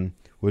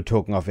we're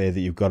talking off air that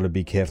you've got to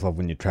be careful of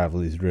when you travel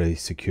is really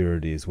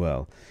security as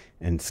well,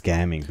 and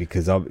scamming,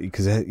 because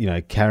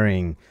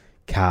carrying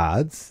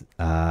cards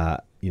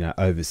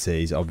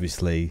overseas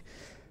obviously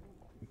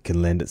can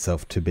lend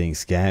itself to being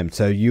scammed.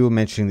 So you were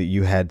mentioning that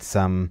you had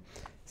some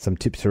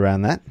tips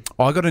around that.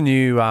 I got a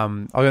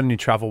new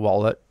travel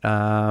wallet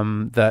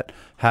that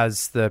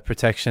has the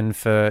protection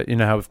for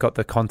how we've got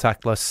the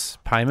contactless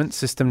payment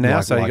system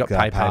now. So you got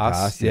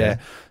PayPass. Yeah.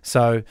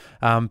 So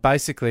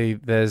basically,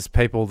 there's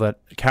people that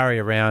carry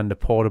around a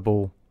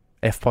portable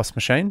FPOS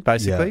machine,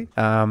 basically,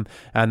 and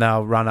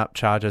they'll run up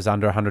charges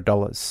under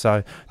 $100.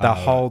 So they'll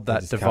hold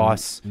that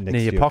device near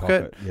your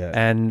pocket,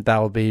 and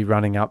they'll be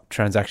running up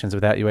transactions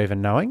without you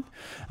even knowing.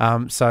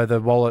 So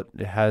the wallet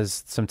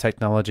has some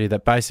technology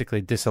that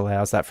basically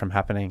disallows that from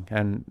happening,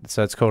 and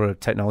so it's called a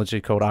technology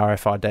called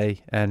RFID,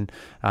 and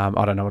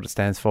I don't know what it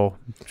stands for.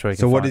 I'm sure you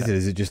can so what find is it?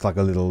 Is it just like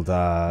a little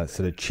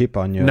sort of chip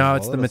on your No,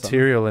 it's the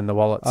material in the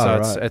wallet.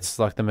 So it's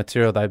like the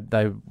material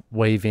they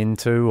weave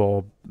into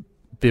or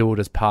build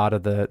as part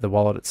of the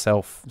wallet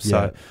itself.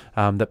 So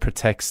that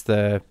protects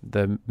the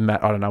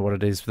I don't know what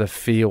it is, the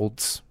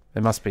fields.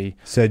 There must be.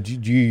 So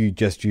do you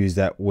just use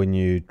that when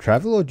you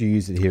travel, or do you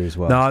use it here as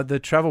well? No, the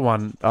travel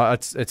one,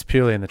 it's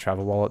purely in the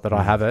travel wallet that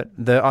I have it.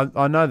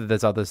 I know that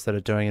there's others that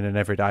are doing it in an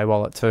everyday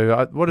wallet too.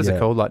 What is it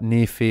called? Like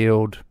near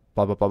field,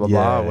 blah, blah, blah, blah,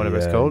 blah, or whatever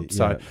it's called.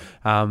 So,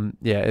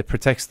 it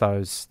protects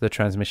the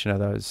transmission of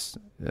those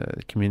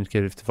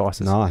communicative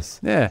devices. Nice.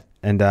 Yeah.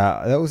 And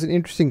that was an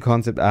interesting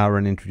concept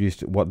Aaron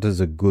introduced. What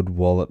does a good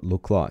wallet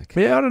look like?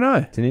 Yeah, I don't know.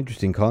 It's an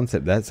interesting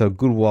concept. So a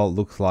good wallet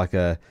looks like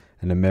an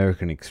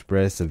American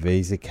Express, a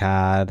Visa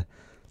card.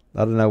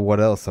 I don't know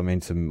what else. I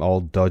mean, some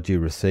old dodgy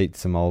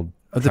receipts, some old.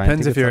 It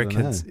depends if you're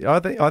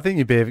I think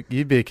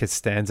you'd be a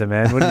Costanza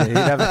man, wouldn't you?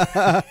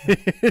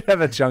 You'd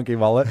have a chunky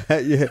wallet.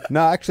 Yeah.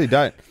 No, I actually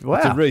don't. Wow.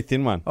 It's a really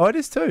thin one. Oh, it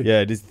is too.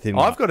 Yeah, it is a thin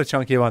one. I've got a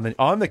chunky one.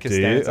 I'm the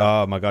Costanza. Do you?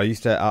 Oh my god,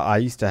 I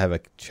used to have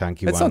a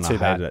chunky one. It's not too I hated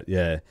bad. It.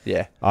 Yeah.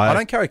 Yeah. I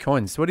don't carry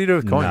coins. What do you do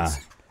with coins?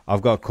 Nah,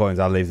 I've got coins.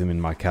 I leave them in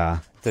my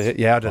car.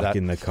 Yeah, I do that.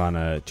 In the kind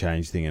of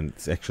change thing, and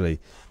it's actually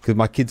because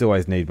my kids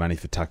always need money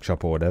for tuck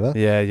shop or whatever.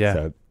 Yeah, yeah.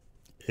 So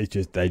it's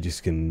just they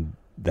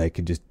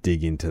can just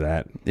dig into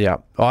that. Yeah,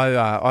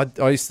 I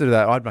used to do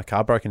that. I had my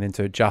car broken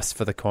into just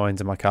for the coins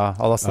in my car.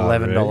 I lost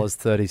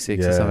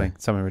 $11.36 or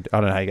something.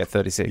 I don't know how you get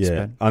 36.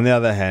 Yeah. But. On the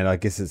other hand, I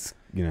guess it's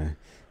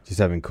just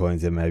having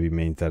coins there maybe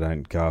means they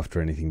don't go after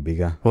anything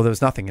bigger. Well, there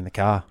was nothing in the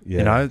car.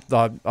 Yeah.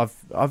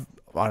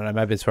 I don't know,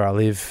 maybe it's where I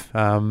live,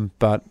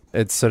 but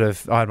it's sort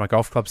of, I had my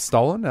golf clubs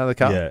stolen out of the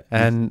car. Yeah.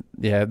 And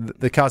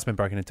the car's been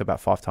broken into about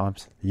 5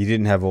 times. You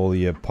didn't have all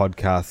your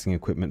podcasting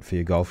equipment for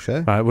your golf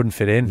show? No, it wouldn't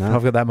fit in. No?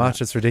 I've got that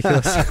much. It's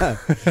ridiculous.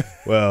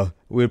 Well,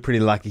 we're pretty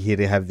lucky here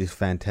to have this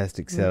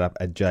fantastic setup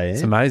at JAir.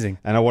 It's amazing.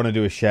 And I want to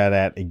do a shout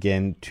out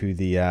again to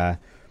the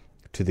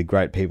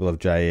great people of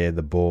JAir,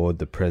 the board,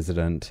 the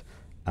president,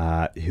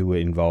 who were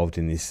involved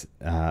in this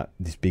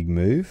big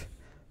move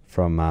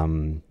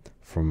from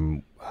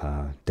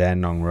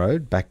Dandenong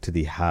Road back to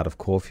the heart of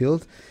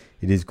Caulfield.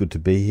 It is good to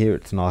be here.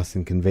 It's nice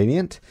and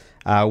convenient.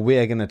 We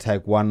are going to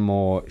take one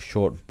more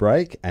short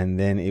break, and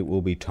then it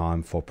will be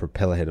time for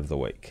Propeller Head of the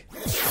Week.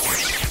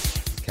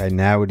 Okay,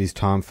 now it is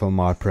time for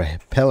my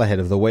Propeller Head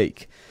of the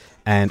Week.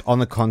 And on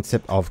the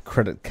concept of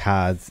credit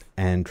cards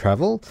and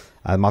travel,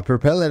 my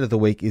Propeller Head of the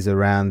Week is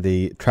around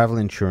the travel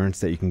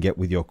insurance that you can get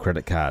with your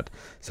credit card.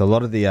 So a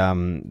lot of the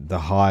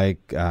high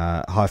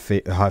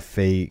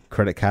fee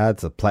credit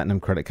cards, the platinum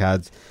credit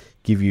cards,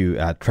 give you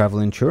travel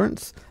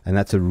insurance, and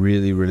that's a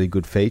really, really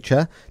good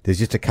feature. There's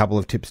just a couple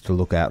of tips to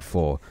look out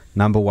for.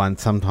 Number one,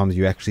 sometimes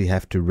you actually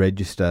have to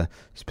register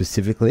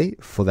specifically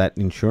for that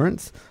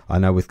insurance. I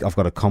know I've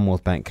got a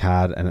Commonwealth Bank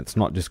card, and it's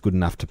not just good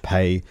enough to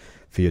pay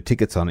for your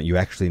tickets on it. You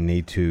actually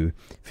need to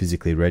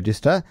physically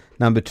register.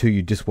 Number two,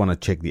 you just want to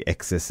check the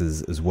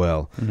excesses as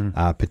well,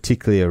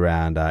 particularly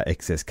around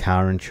excess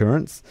car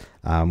insurance,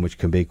 which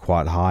can be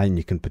quite high, and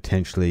you can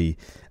potentially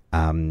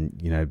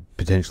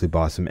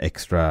buy some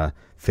extra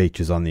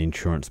features on the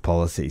insurance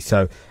policy.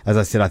 So, as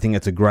I said, I think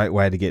it's a great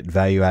way to get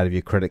value out of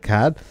your credit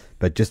card,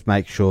 but just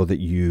make sure that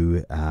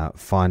you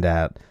find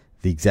out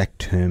the exact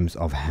terms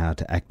of how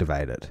to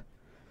activate it.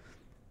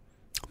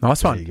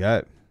 Nice one.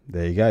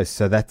 There you go.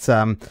 So that's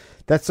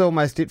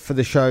almost it for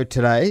the show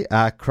today.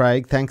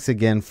 Craig, thanks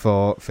again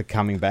for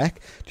coming back.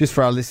 Just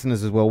for our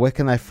listeners as well, where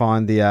can they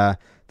find the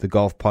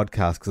golf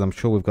podcast? Because I'm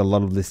sure we've got a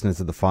lot of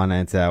listeners of the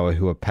Finance Hour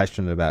who are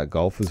passionate about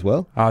golf as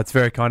well. It's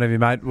very kind of you,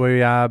 mate.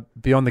 We are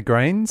Beyond the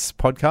Greens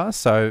podcast,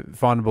 so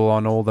findable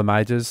on all the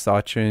majors,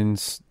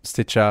 iTunes,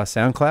 Stitcher,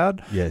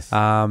 SoundCloud. Yes.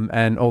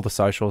 And all the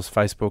socials,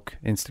 Facebook,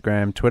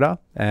 Instagram, Twitter,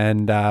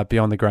 and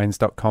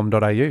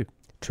beyondthegreens.com.au.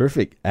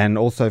 Terrific. And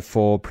also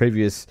for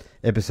previous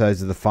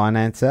episodes of the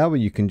Finance Hour,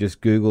 you can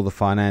just Google the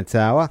Finance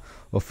Hour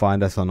or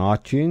find us on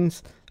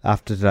iTunes.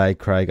 After today,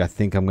 Craig, I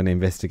think I'm going to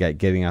investigate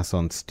getting us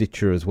on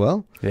Stitcher as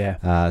well.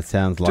 Yeah.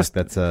 Sounds like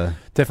that's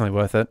definitely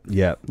worth it.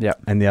 Yeah. Yeah.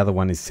 And the other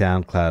one is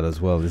SoundCloud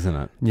as well, isn't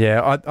it?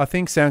 Yeah, I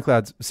think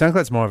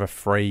SoundCloud's more of a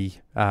free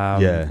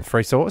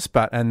source,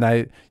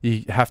 and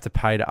you have to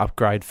pay to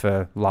upgrade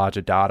for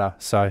larger data.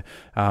 So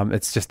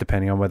it's just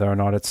depending on whether or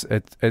not it's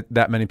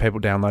that many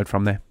people download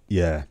from there.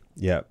 Yeah.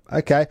 Yeah.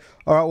 Okay.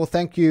 All right. Well,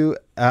 thank you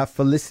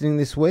for listening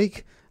this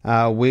week.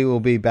 We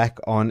will be back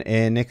on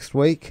air next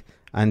week.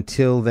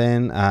 Until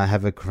then,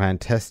 have a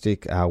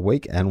fantastic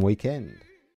week and weekend.